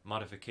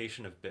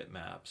modification of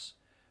bitmaps,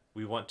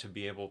 we want to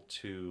be able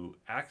to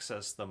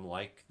access them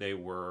like they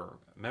were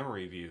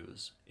memory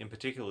views, in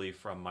particularly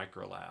from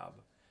Microlab.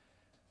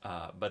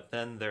 But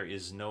then there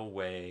is no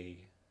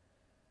way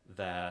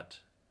that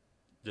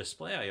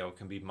Display.io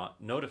can be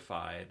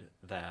notified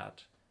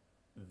that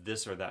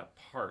this or that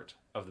part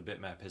of the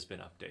bitmap has been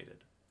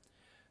updated.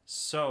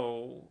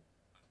 So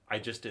I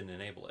just didn't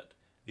enable it.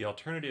 The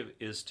alternative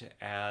is to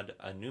add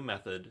a new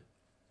method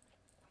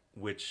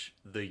which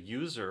the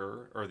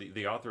user or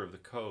the author of the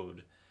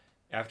code,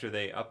 after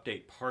they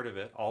update part of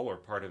it, all or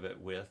part of it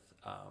with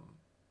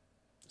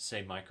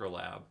say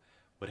Microlab,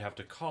 would have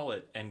to call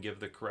it and give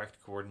the correct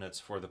coordinates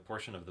for the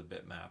portion of the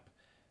bitmap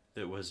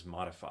that was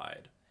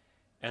modified.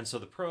 And so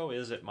the pro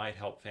is it might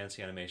help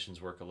fancy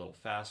animations work a little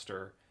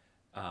faster.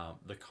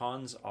 The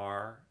cons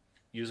are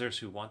users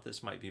who want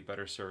this might be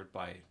better served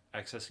by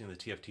accessing the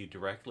TFT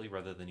directly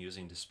rather than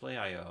using Display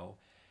IO.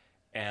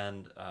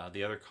 And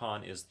the other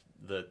con is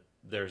that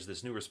there's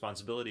this new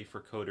responsibility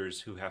for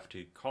coders who have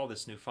to call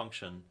this new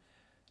function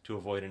to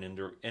avoid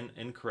an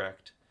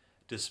incorrect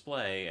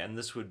display. And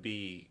this would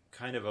be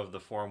kind of the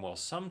form, well,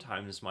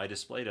 sometimes my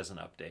display doesn't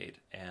update.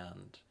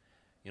 And,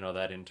 you know,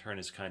 that in turn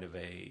is kind of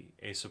a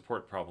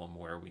support problem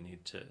where we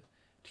need to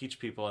teach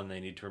people and they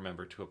need to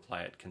remember to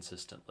apply it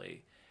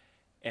consistently.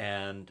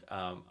 And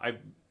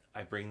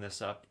I bring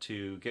this up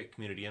to get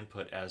community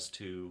input as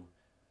to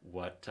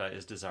what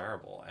is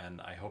desirable.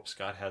 And I hope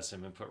Scott has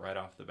some input right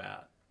off the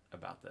bat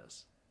about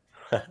this.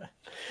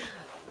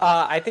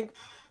 I think,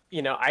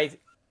 you know,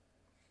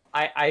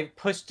 I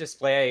push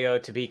Display IO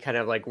to be kind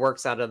of like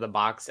works out of the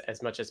box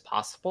as much as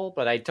possible,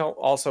 but I don't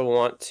also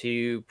want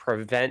to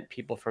prevent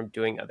people from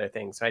doing other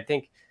things. So I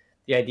think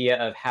the idea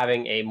of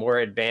having a more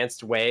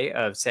advanced way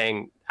of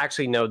saying,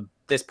 actually, no,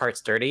 this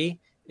part's dirty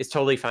is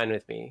totally fine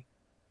with me.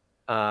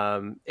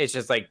 It's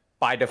just like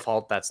by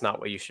default, that's not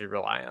what you should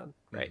rely on,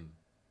 right?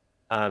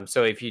 Mm-hmm.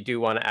 So if you do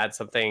want to add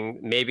something,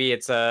 maybe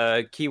it's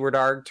a keyword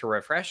arg to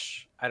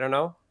refresh, I don't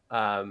know,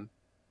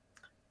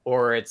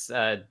 or it's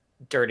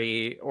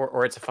dirty,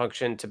 or it's a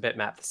function to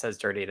bitmap that says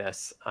dirty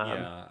this.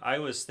 Yeah, I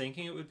was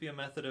thinking it would be a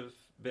method of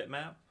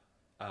bitmap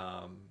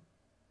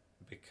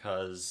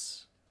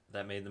because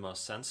that made the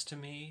most sense to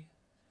me.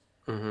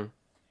 Mm-hmm.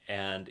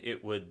 And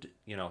it would,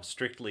 you know,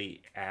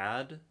 strictly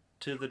add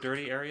to the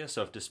dirty area.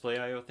 So if Display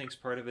IO thinks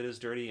part of it is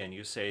dirty and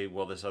you say,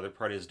 well, this other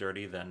part is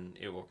dirty, then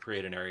it will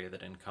create an area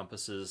that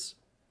encompasses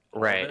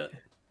all of it.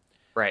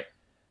 Right.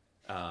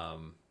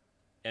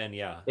 And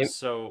yeah,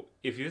 so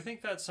if you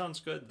think that sounds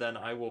good, then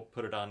I will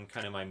put it on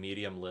kind of my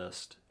medium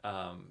list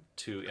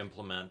to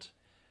implement.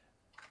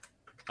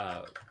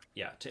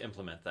 To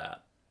implement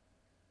that.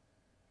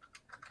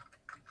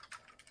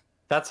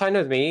 That's fine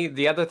with me.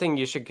 The other thing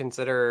you should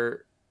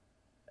consider,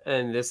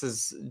 and this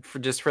is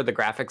just for the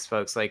graphics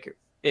folks, like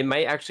it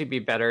might actually be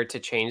better to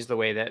change the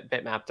way that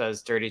bitmap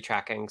does dirty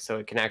tracking so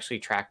it can actually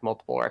track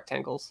multiple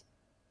rectangles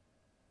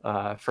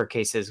for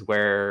cases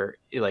where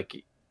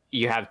like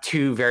you have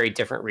two very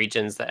different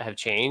regions that have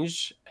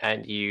changed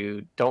and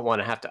you don't want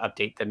to have to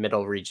update the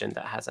middle region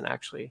that hasn't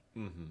actually.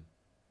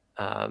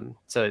 Mm-hmm.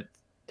 So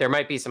there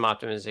might be some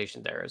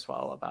optimization there as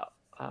well about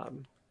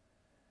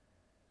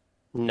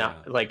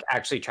like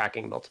actually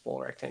tracking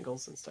multiple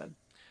rectangles instead.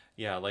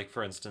 Yeah, like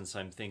for instance,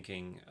 I'm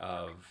thinking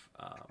of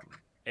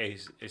a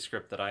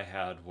script that I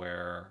had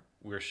where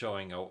we're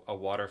showing a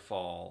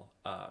waterfall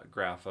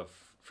graph of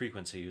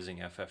frequency using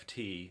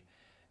FFT,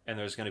 and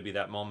there's going to be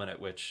that moment at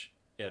which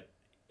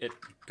it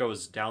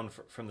goes down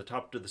from the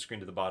top to the screen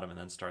to the bottom and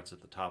then starts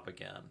at the top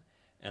again.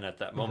 And at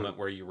that moment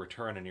where you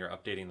return and you're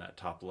updating that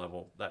top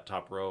level, that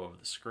top row of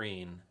the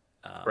screen,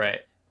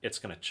 it's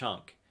going to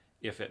chunk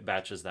if it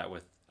batches that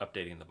with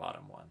updating the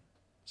bottom one.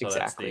 So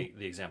exactly. That's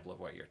the example of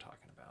what you're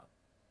talking about.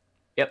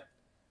 Yep.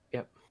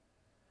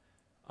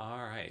 All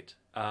right.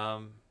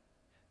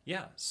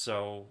 Yeah,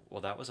 so,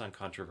 well, that was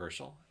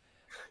uncontroversial.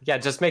 Yeah,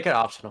 just make it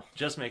optional.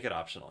 Just make it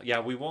optional.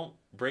 Yeah, we won't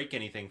break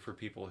anything for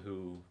people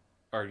who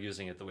are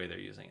using it the way they're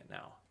using it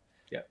now.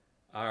 Yep.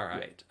 All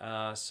right.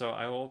 So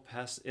I will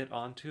pass it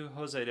on to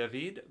Jose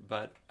David,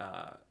 but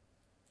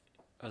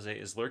Jose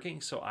is lurking,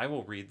 so I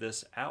will read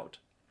this out.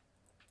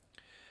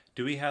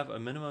 Do we have a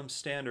minimum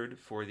standard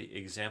for the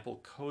example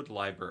code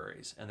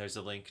libraries? And there's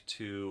a link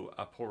to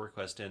a pull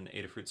request in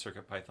Adafruit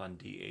CircuitPython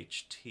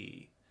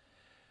DHT.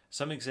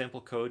 Some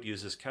example code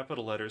uses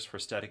capital letters for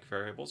static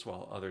variables,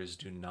 while others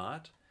do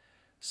not.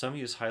 Some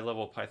use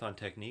high-level Python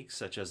techniques,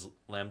 such as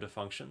lambda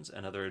functions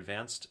and other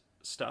advanced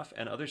stuff,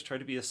 and others try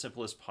to be as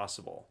simple as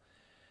possible.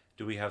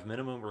 Do we have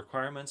minimum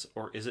requirements,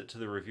 or is it to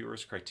the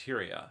reviewer's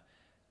criteria?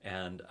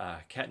 And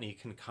Kattni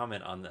can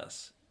comment on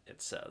this,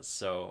 it says.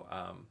 So,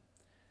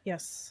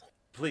 yes.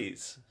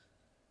 Please.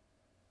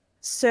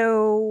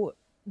 So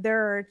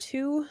there are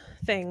two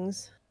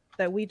things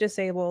that we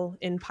disable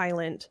in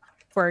Pylint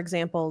for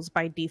examples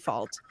by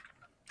default,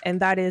 and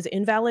that is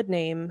invalid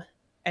name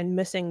and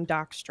missing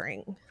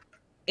docstring.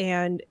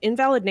 And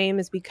invalid name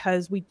is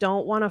because we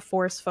don't want to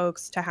force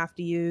folks to have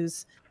to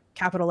use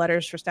capital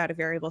letters for static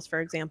variables, for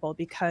example,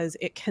 because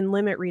it can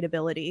limit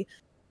readability.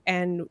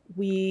 And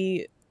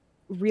we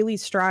really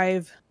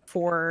strive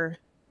for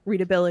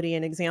readability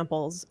in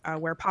examples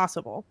where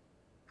possible.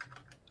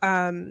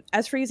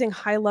 As for using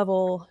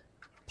high-level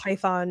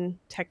Python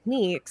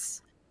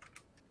techniques,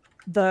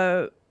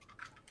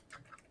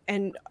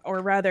 and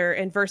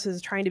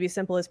versus trying to be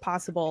simple as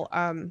possible,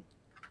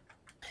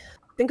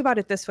 think about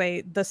it this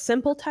way: the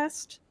simple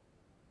test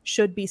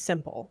should be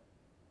simple.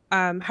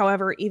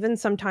 However, even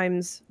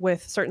sometimes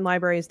with certain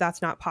libraries,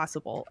 that's not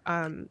possible.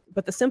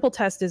 But the simple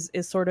test is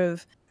sort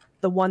of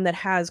the one that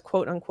has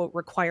quote unquote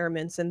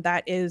requirements, and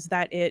that is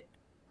that it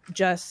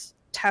just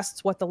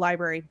tests what the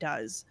library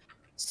does.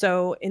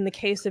 So in the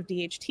case of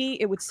DHT,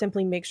 it would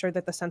simply make sure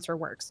that the sensor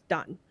works.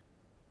 Done.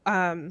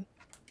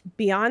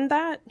 Beyond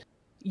that,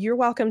 you're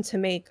welcome to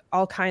make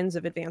all kinds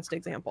of advanced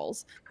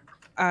examples.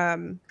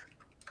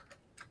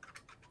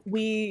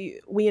 We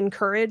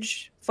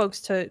encourage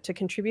folks to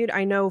contribute.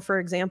 I know, for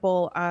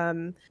example,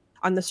 on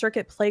the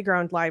Circuit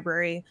Playground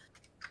library,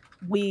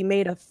 we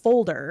made a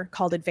folder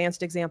called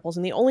Advanced Examples.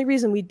 And the only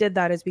reason we did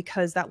that is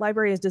because that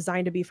library is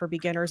designed to be for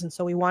beginners. And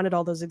so we wanted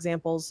all those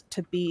examples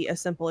to be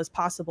as simple as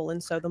possible.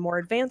 And so the more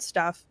advanced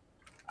stuff,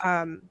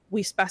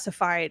 we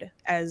specified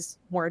as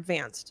more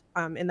advanced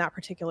in that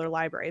particular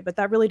library. But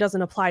that really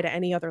doesn't apply to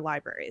any other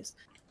libraries.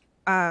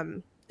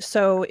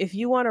 So if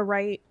you want to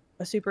write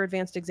a super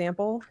advanced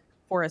example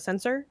for a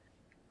sensor,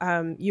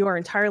 you are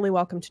entirely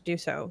welcome to do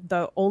so.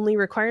 The only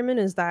requirement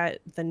is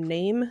that the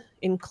name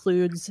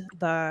includes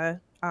the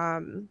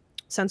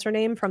sensor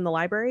name from the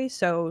library.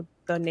 So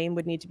the name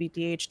would need to be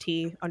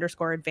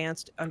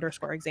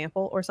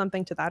DHT_advanced_example or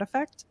something to that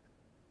effect.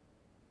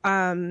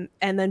 And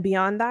then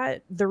beyond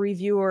that, the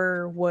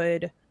reviewer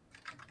would,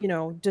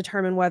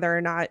 determine whether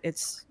or not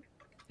it's,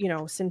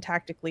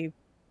 syntactically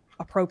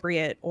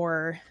appropriate,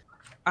 or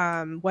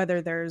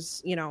whether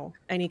there's,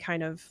 any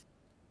kind of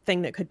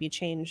thing that could be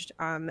changed.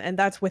 And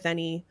that's with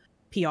any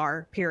PR,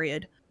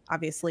 period.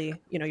 Obviously,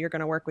 you're going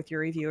to work with your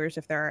reviewers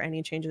if there are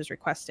any changes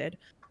requested.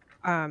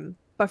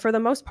 But for the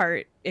most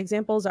part,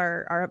 examples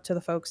are up to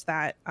the folks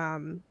that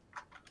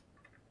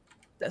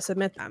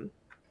submit them.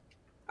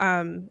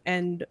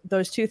 And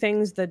those two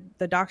things, the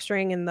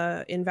docstring and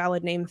the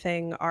invalid name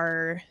thing,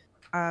 are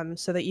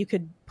so that you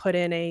could put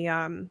in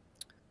a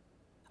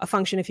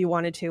function if you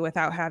wanted to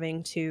without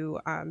having to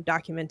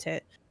document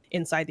it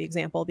inside the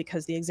example,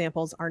 because the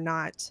examples are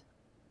not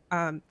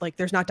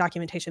there's not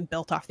documentation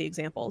built off the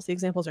examples. The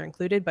examples are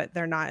included, but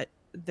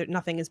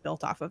nothing is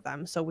built off of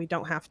them. So we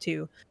don't have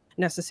to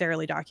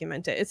necessarily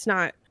document it. It's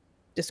not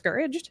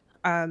discouraged,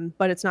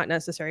 but it's not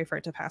necessary for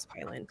it to pass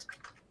Pylint.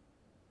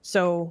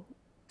 So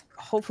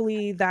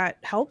hopefully that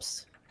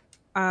helps.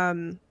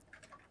 One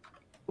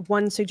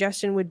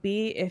suggestion would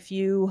be, if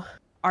you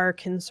are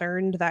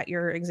concerned that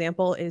your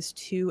example is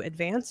too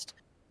advanced,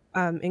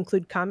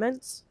 include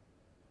comments,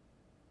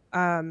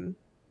 so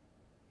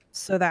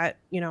that,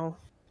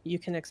 you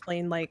can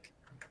explain, like,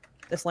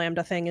 this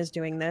Lambda thing is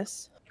doing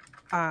this.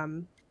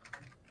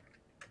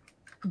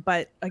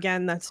 But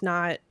again, that's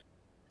not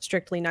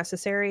strictly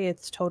necessary.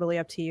 It's totally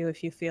up to you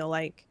if you feel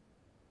like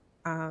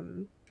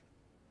you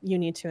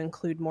need to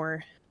include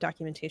more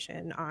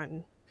documentation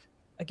on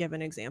a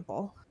given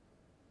example.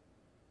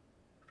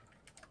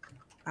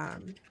 All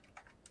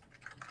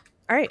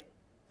right,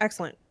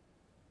 excellent.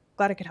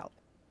 Glad I could help.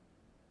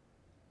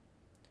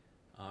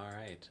 All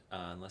right,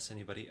 unless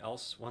anybody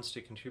else wants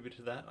to contribute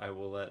to that, I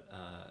will let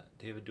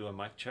David do a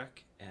mic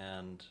check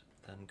and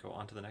then go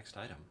on to the next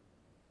item.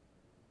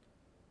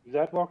 Is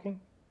that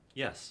working?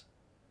 Yes.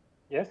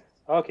 Yes?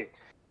 Okay.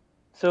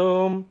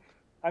 So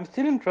I'm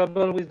still in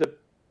trouble with the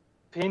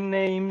pin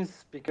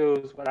names,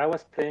 because when I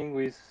was playing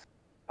with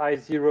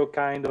Pi0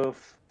 kind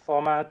of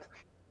format,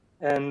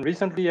 and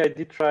recently I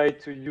did try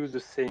to use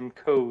the same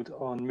code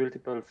on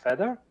multiple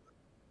feather.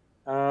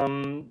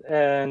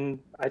 And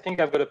I think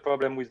I've got a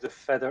problem with the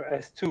feather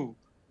S2,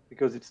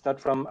 because it's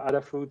not from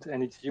Adafruit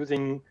and it's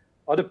using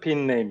other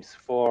pin names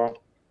for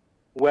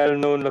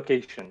well-known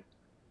location.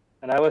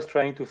 And I was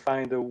trying to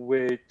find a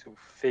way to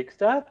fix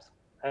that.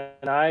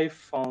 And I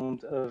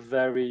found a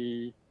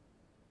very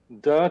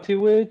dirty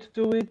way to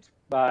do it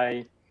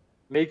by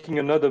making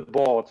another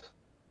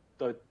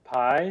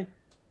board.py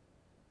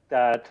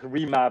that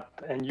remap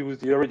and use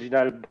the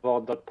original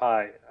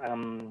board.py.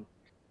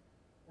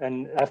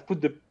 And I've put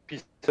the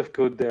piece of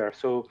code there.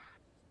 So,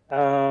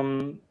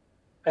 and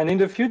in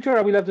the future,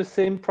 I will have the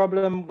same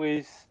problem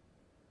with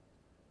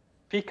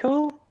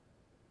Pickle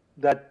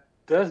that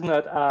does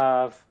not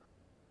have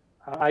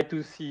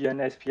I2C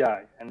and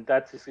SPI. And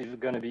that is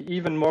going to be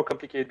even more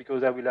complicated,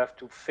 because I will have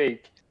to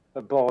fake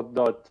a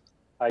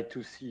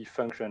board.I2C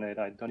function, and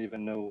I don't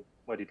even know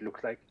what it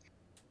looks like.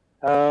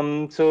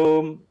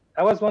 So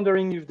I was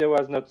wondering if there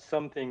was not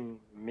something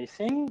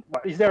missing.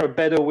 Is there a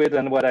better way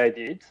than what I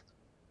did?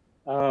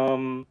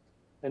 And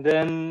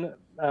then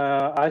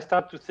I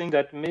start to think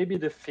that maybe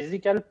the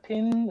physical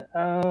pin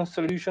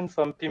solution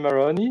from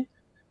Pimoroni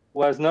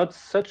was not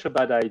such a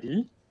bad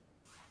idea,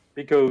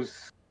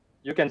 because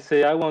you can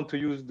say, I want to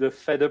use the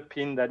feather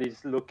pin that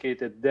is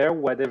located there,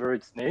 whatever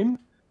its name,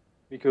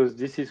 because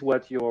this is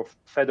what your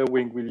feather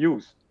wing will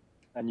use,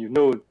 and you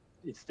know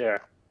it's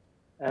there.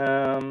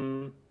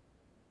 And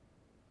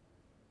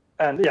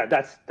yeah,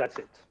 that's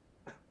it.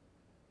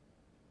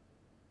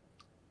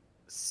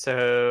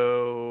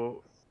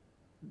 So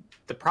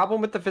the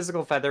problem with the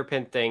physical feather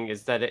pin thing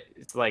is that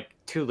it's like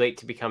too late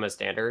to become a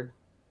standard.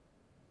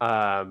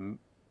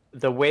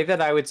 The way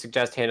that I would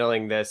suggest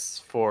handling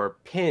this for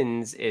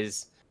pins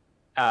is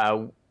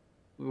the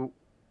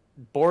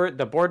board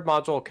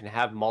module can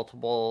have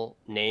multiple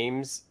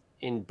names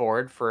in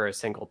board for a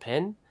single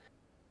pin.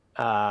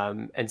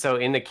 And so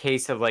in the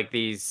case of like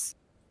these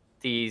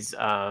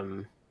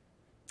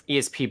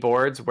ESP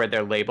boards where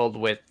they're labeled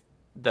with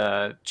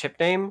the chip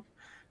name.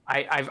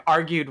 I've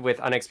argued with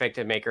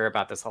Unexpected Maker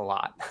about this a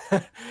lot.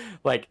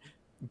 Like,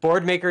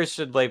 board makers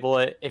should label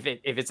it if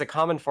it's a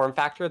common form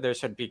factor, there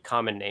should be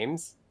common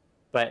names.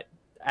 But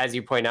as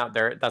you point out,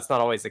 that's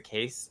not always the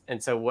case.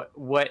 And so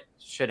what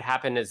should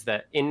happen is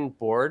that in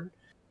board,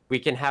 we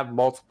can have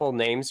multiple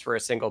names for a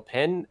single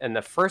pin, and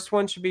the first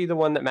one should be the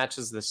one that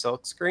matches the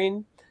silk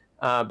screen.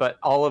 But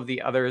all of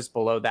the others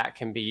below that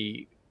can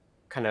be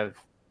kind of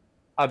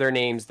other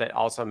names that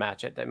also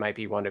match it that might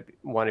be want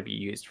to be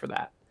used for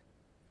that.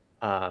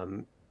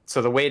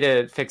 So the way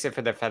to fix it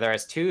for the Feather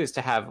S2 is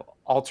to have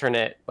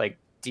alternate like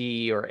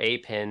D or A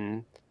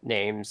pin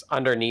names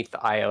underneath the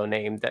IO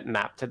name that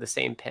map to the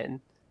same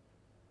pin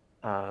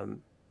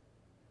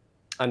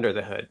under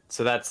the hood.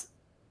 So that's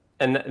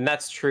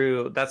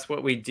true. That's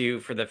what we do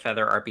for the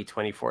Feather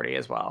RP2040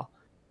 as well.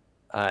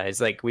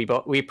 It's like we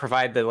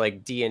provide the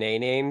like DNA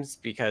names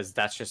because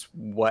that's just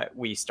what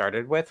we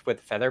started with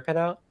Feather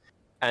pinout,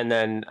 and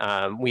then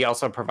we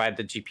also provide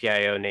the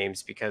GPIO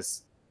names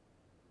because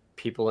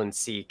people in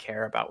C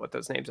care about what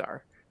those names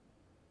are.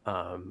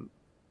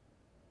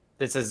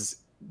 This is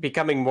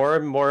becoming more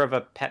and more of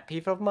a pet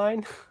peeve of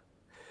mine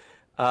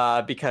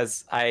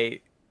because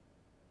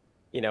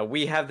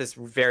we have this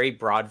very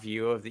broad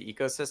view of the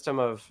ecosystem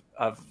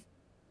of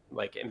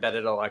like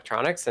embedded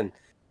electronics, and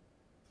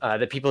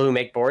the people who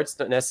make boards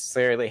don't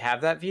necessarily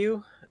have that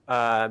view.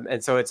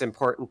 And so it's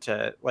important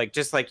to, like,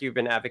 just like you've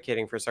been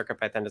advocating for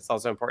CircuitPython, it's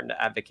also important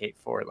to advocate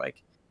for,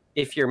 like,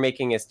 if you're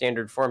making a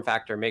standard form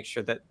factor, make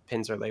sure that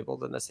pins are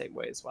labeled in the same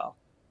way as well.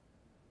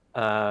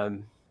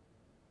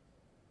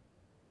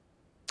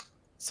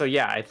 So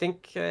yeah, I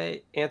think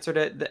I answered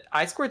it. The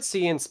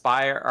I2C and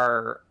SPI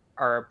are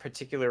a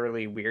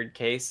particularly weird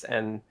case,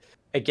 and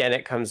again,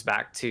 it comes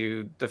back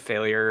to the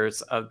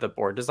failures of the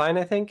board design,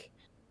 I think,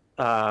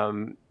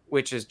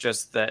 which is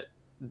just that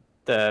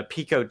the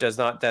Pico does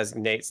not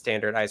designate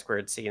standard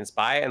I2C and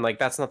SPI, and like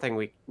that's nothing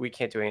we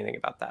can't do anything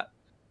about that.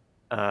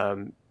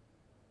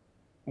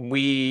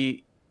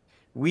 We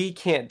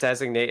can't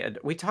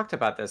designate. We talked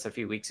about this a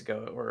few weeks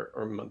ago or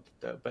a month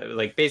ago, but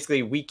like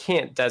basically we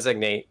can't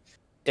designate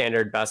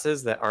standard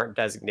buses that aren't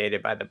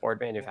designated by the board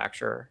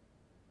manufacturer.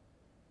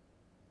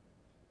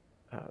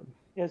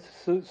 Yes,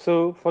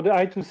 so for the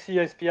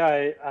I2C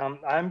SPI,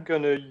 I'm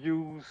going to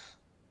use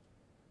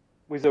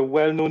with a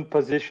well-known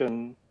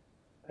position,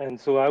 and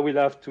so I will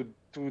have to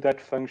do that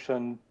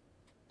function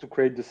to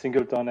create the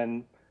singleton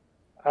and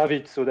have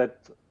it so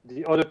that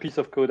the other piece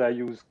of code I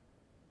use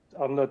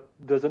do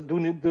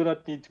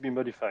not need to be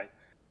modified.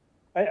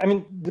 I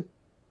mean, the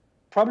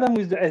problem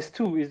with the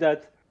S2 is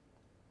that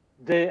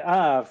they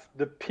have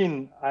the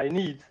pin I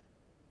need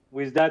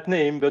with that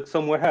name, but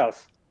somewhere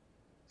else.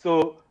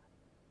 So,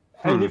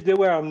 and if they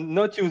were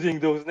not using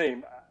those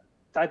names,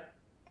 that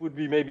would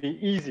be maybe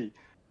easy.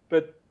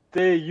 But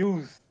they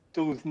use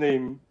those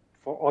names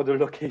for other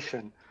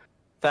location.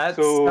 That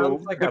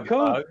sounds like a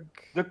bug.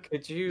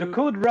 The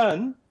code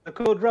run,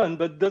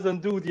 but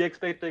doesn't do the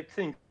expected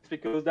things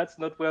because that's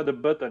not where the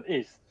button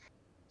is.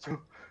 So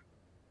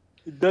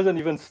it doesn't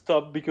even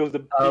stop because the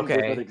pin does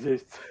not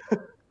exist.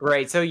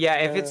 Right. So yeah,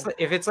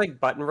 if it's like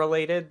button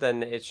related,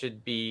 then it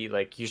should be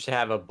like you should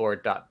have a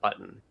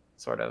board.button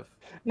sort of.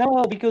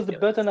 No, because the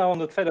button are on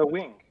the Feather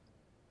wing.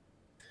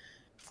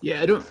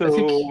 Yeah,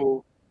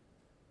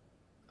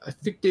 I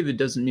think David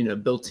doesn't mean a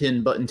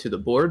built-in button to the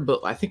board,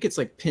 but I think it's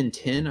like pin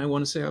 10, I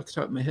want to say off the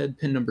top of my head.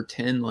 Pin number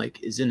 10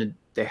 like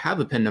they have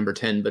a pin number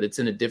 10, but it's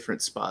in a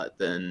different spot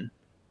than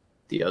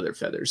the other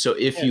feathers. So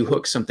if you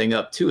hook something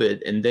up to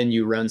it and then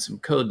you run some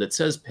code that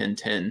says pin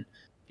 10,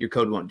 your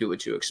code won't do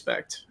what you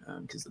expect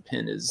because the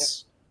pin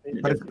is in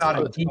a but different it's not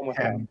spot. a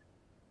D10.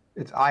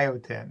 It's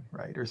IO10,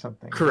 right, or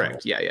something.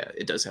 Correct. Yeah,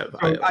 it does have.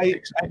 So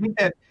I think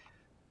that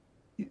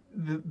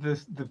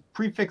the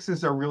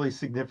prefixes are really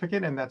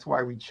significant, and that's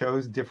why we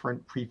chose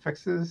different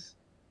prefixes,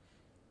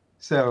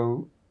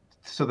 so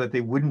that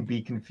they wouldn't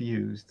be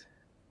confused.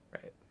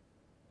 Right.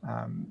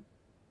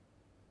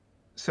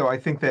 So I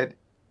think that,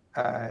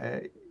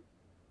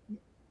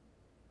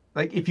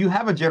 like, if you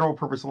have a general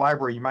purpose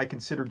library, you might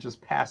consider just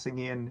passing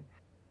in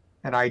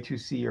an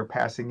I2C or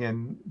passing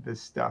in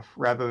this stuff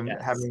rather than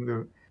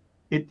having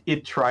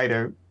it try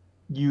to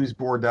use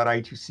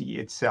board.I2C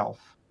itself.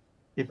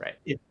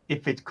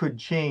 If it could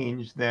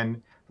change,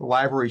 then the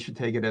library should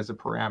take it as a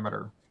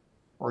parameter,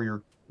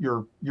 or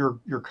your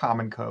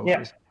common code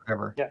or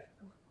whatever.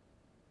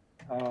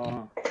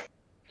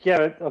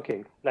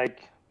 Okay.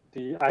 Like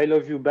the I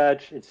love you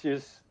badge, it's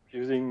just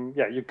using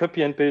you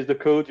copy and paste the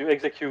code, you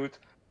execute,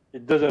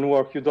 it doesn't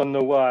work, you don't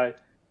know why,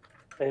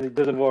 and it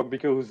doesn't work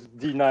because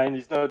D9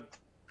 is not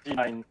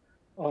D9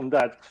 on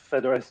that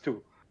Feather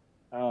S2.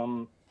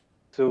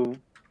 So,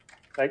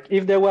 like,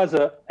 if there was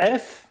a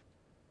F,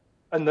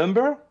 a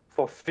number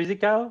for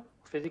physical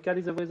is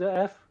with a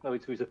F? No,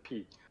 it's with a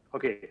P.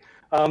 Okay,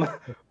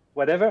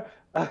 whatever.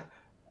 I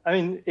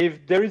mean,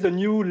 if there is a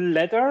new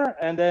letter,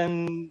 and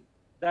then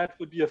that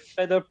would be a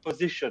feather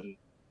position,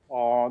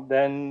 or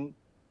then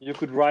you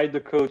could write the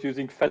code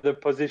using feather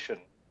position.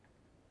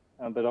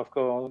 But of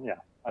course, yeah,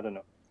 I don't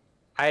know.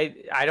 I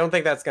don't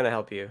think that's going to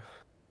help you.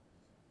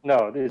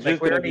 No, it's Like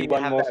just we going to already be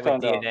one have more that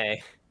with standard.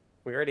 DNA.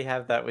 We already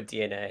have that with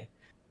DNA.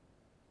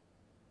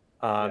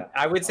 Yeah.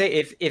 I would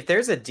say if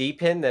there's a D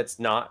pin that's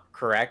not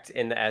correct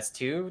in the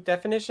S2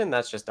 definition,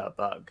 that's just a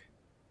bug.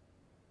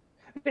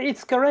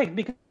 It's correct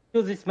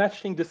because it's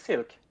matching the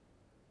silk.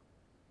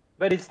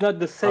 But it's not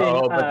the same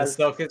Oh, but the as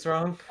silk is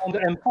wrong? on the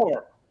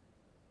M4.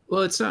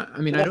 Well, it's not. I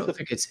mean, I That's don't the-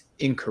 think it's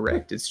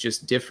incorrect. It's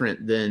just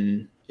different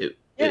than it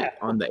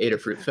on the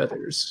Adafruit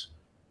feathers.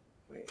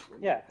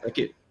 Yeah. Like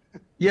it.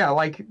 Yeah,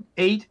 like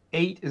 8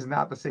 is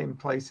not the same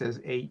place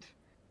as 8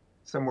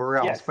 somewhere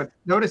else. Yes. But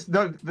notice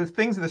the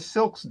things, the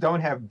silks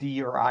don't have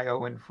D or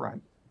IO in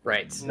front.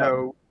 Right.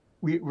 So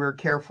we're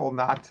careful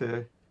not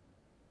to.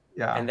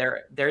 Yeah. And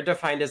they're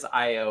defined as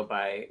IO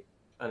by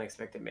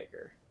Unexpected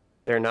Maker.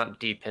 They're not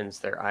D pins,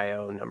 they're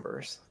IO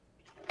numbers.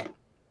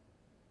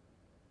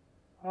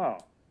 Oh.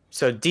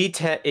 So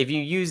D10, if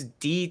you use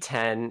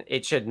D10,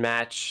 it should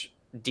match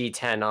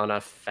D10 on a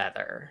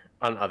feather,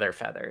 on other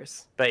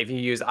feathers. But if you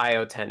use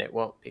IO10, it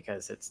won't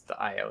because it's the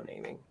IO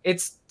naming.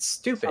 It's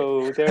stupid.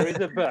 So there is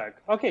a bug.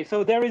 Okay,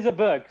 so there is a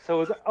bug.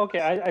 So okay,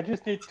 I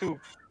just need to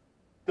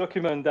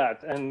document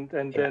that, and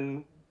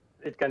then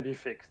it can be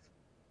fixed.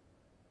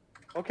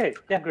 Okay,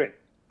 yeah, great.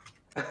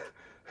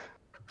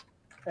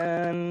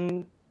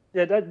 And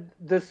yeah,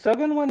 the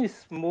second one is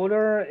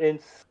smaller.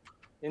 It's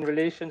in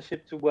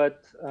relationship to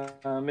what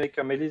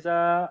Maker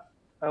Melissa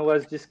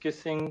was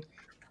discussing,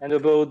 and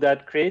about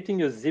that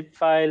creating a zip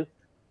file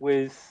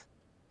with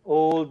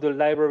all the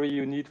library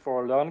you need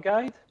for a Learn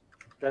Guide.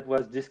 That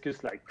was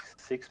discussed like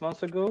 6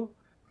 months ago.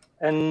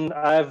 And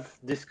I've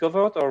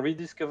discovered or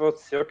rediscovered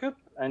Circup,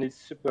 and it's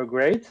super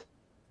great.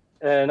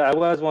 And I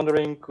was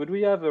wondering, could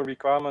we have a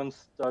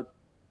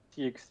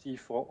requirements.txt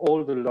for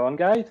all the Learn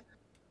Guide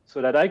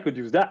so that I could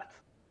use that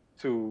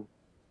to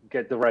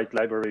get the right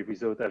library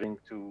without having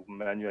to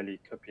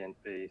manually copy and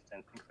paste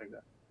and things like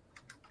that.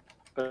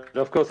 But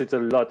of course, it's a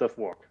lot of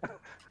work.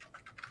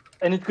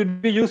 And it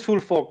could be useful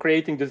for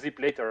creating the zip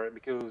later,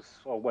 because,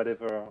 or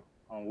whatever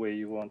way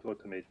you want to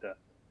automate that.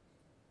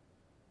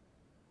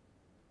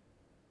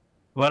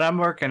 What I'm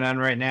working on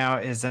right now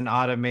is an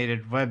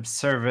automated web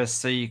service,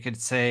 so you could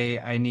say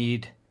I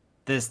need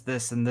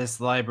this, and this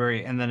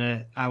library, and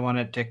then I want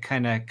it to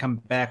kind of come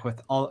back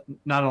with all,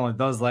 not only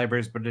those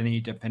libraries, but any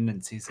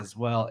dependencies as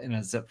well in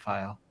a zip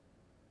file.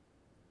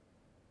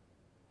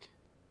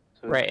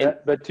 So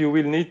Right. But you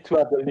will need to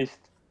have the list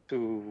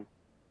to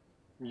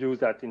use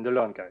that in the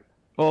Learn Guide.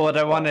 Well, what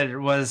I wanted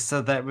was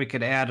so that we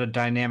could add a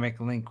dynamic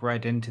link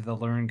right into the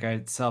Learn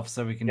Guide itself,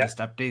 so we can just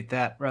update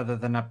that rather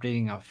than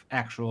updating a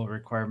actual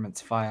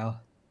requirements file.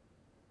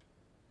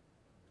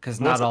 Because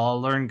not all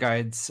Learn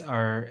Guides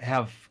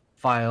have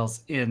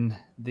files in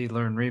the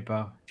Learn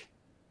repo.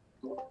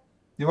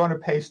 You want to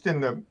paste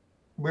in the,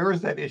 where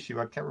is that issue?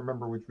 I can't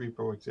remember which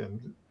repo it's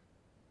in.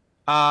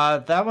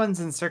 That one's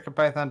in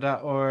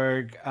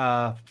CircuitPython.org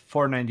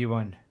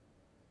 491.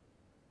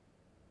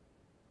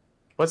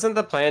 Wasn't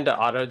the plan to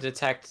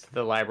auto-detect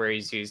the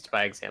libraries used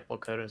by example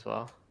code as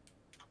well?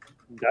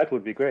 That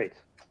would be great.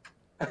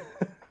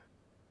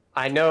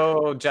 I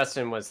know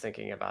Justin was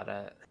thinking about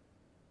it.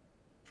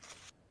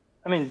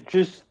 I mean,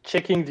 just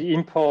checking the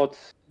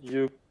imports,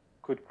 you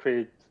could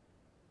create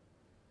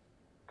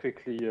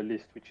quickly a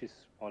list, which is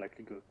more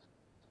likely good.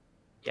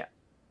 Yeah,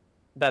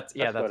 that's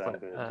what what. I'm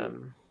gonna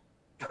do.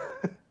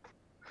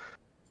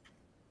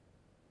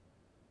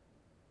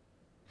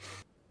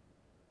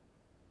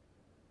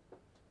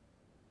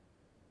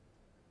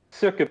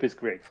 Circup is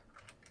great.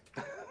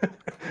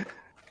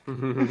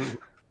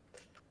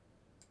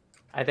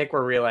 I think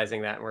we're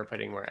realizing that and we're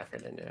putting more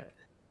effort into it.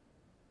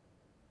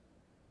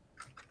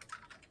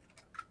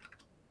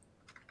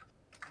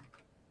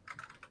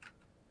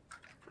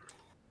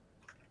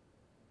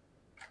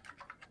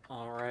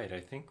 All right,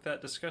 I think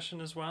that discussion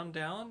is wound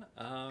down,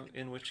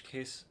 in which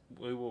case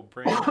we will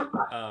bring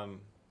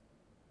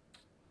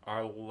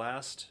our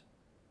last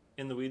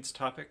In the Weeds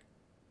topic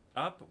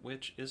up,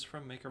 which is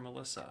from Maker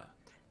Melissa.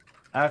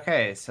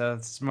 Okay, so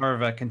it's more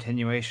of a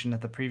continuation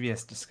of the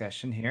previous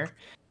discussion here.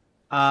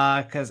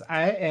 Because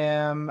I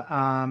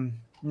am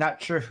not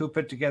sure who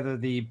put together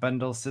the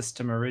bundle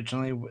system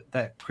originally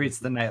that creates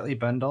the nightly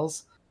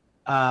bundles.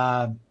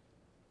 But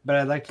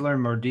I'd like to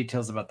learn more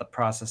details about the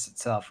process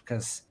itself,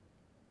 because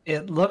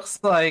it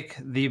looks like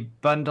the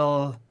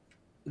bundle,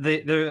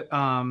 what do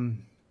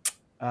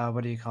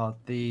you call it?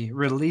 The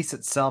release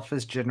itself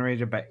is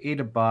generated by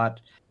AdaBot,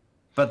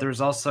 but there's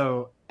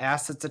also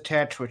assets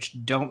attached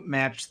which don't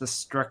match the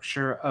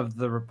structure of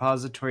the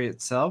repository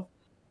itself.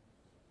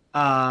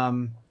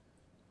 And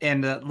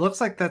it looks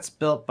like that's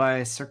built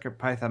by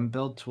CircuitPython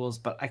build tools,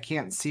 but I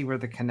can't see where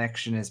the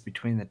connection is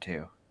between the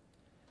two.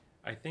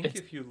 I think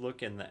if you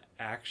look in the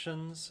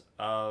actions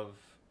of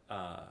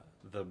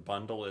the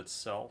bundle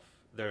itself,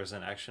 there's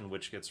an action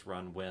which gets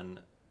run when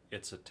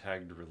it's a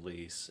tagged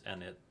release,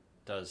 and it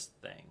does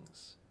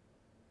things.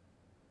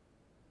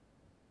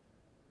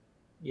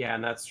 Yeah,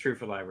 and that's true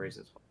for libraries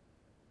as well.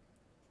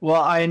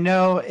 Well, I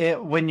know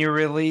it when you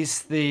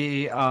release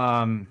the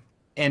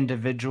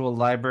individual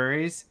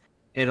libraries,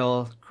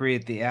 it'll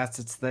create the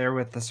assets there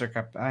with the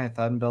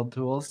CircuitPython build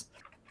tools.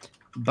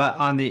 But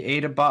on the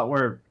AdaBot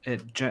where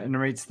it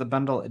generates the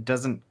bundle, it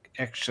doesn't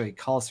actually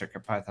call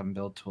CircuitPython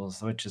build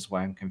tools, which is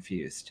why I'm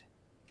confused.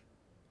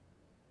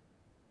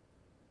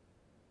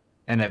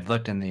 And I've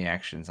looked in the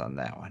actions on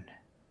that one.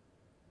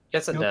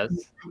 Yes, it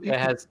does. It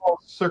has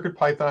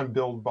CircuitPython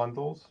build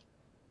bundles.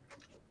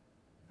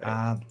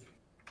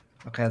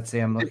 Okay, let's see.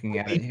 I'm looking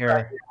at it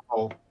here.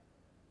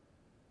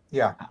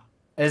 Yeah.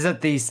 Is it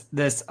this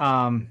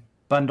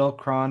bundle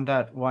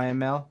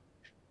cron.yml?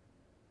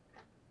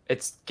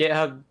 It's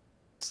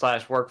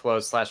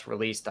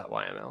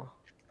GitHub/workflows/release.yml.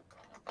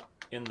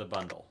 In the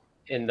bundle.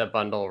 In the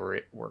bundle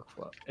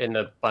workflow. In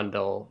the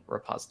bundle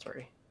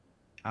repository.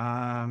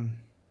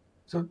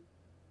 So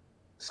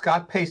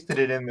Scott pasted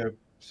it in the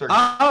circuit.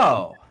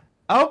 Oh,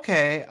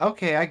 okay,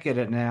 I get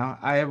it now.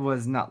 I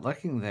was not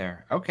looking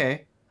there.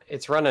 Okay.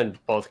 It's run in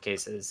both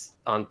cases,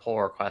 on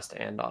pull request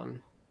and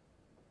on.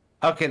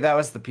 Okay, that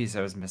was the piece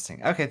I was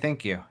missing. Okay,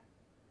 thank you.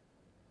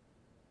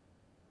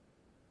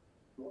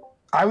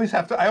 I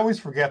always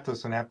forget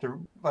this and have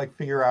to like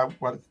figure out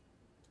what,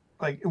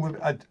 like it would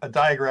a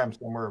diagram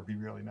somewhere would be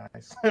really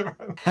nice.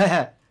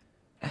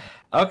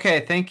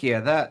 Okay, thank you.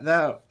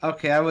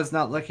 Okay, I was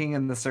not looking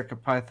in the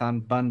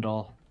CircuitPython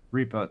bundle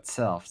repo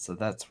itself, so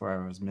that's where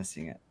I was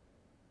missing it.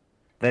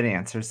 That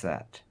answers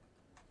that.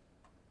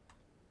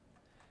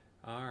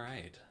 All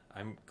right.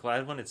 I'm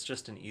glad when it's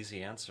just an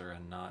easy answer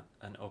and not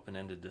an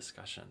open-ended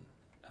discussion.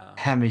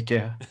 Me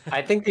too.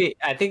 I think the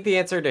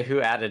answer to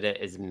who added it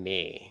is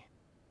me.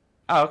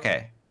 Oh,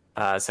 okay.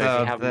 So if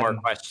you have more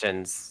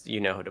questions, you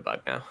know who to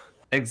bug now.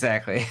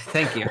 Exactly.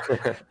 Thank you.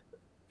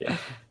 Yeah.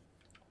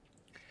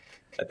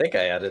 I think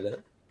I added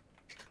it.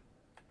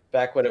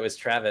 Back when it was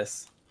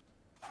Travis.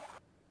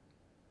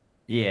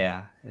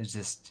 Yeah, it's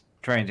just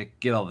trying to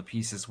get all the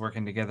pieces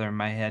working together in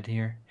my head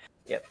here.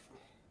 Yep.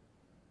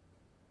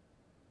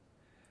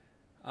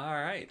 All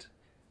right.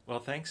 Well,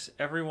 thanks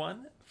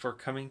everyone for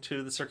coming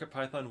to the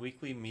CircuitPython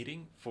weekly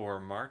meeting for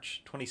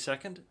March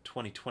 22nd,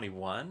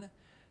 2021.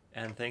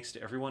 And thanks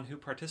to everyone who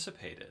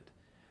participated.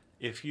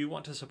 If you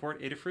want to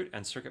support Adafruit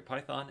and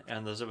CircuitPython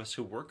and those of us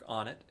who work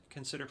on it,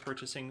 consider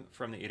purchasing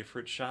from the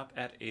Adafruit shop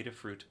at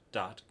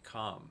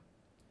adafruit.com.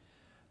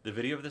 The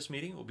video of this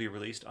meeting will be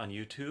released on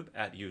YouTube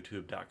at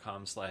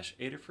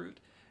youtube.com/Adafruit,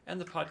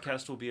 and the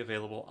podcast will be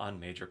available on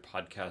major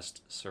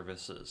podcast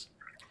services.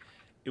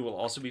 It will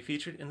also be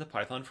featured in the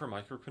Python for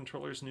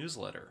Microcontrollers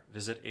newsletter.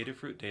 Visit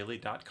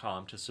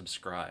adafruitdaily.com to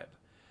subscribe.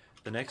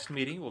 The next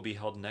meeting will be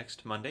held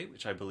next Monday,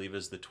 which I believe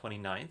is the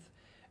 29th,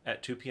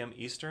 at 2 p.m.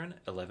 Eastern,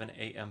 11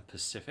 a.m.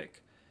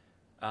 Pacific.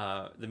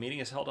 The meeting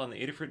is held on the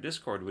Adafruit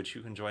Discord, which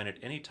you can join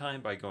at any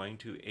time by going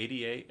to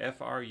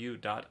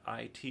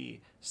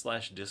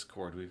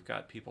adafru.it/discord. We've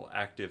got people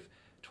active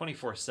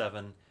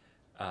 24/7,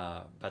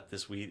 but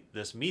this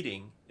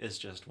meeting is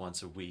just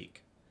once a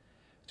week.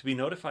 To be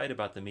notified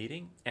about the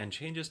meeting and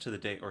changes to the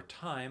date or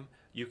time,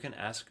 you can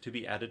ask to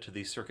be added to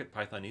the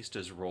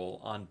CircuitPythonistas role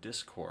on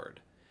Discord.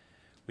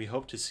 We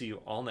hope to see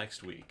you all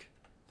next week.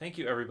 Thank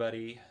you,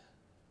 everybody.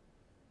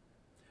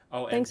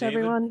 Oh, and Thanks,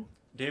 everyone.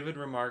 David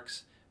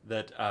remarks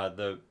that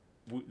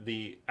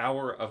the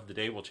hour of the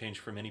day will change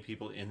for many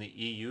people in the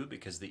EU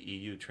because the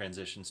EU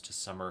transitions to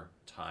summer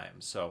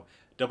time. So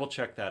double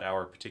check that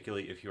hour,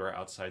 particularly if you are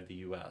outside the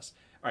US.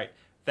 All right.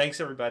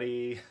 Thanks,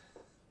 everybody.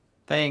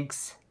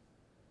 Thanks.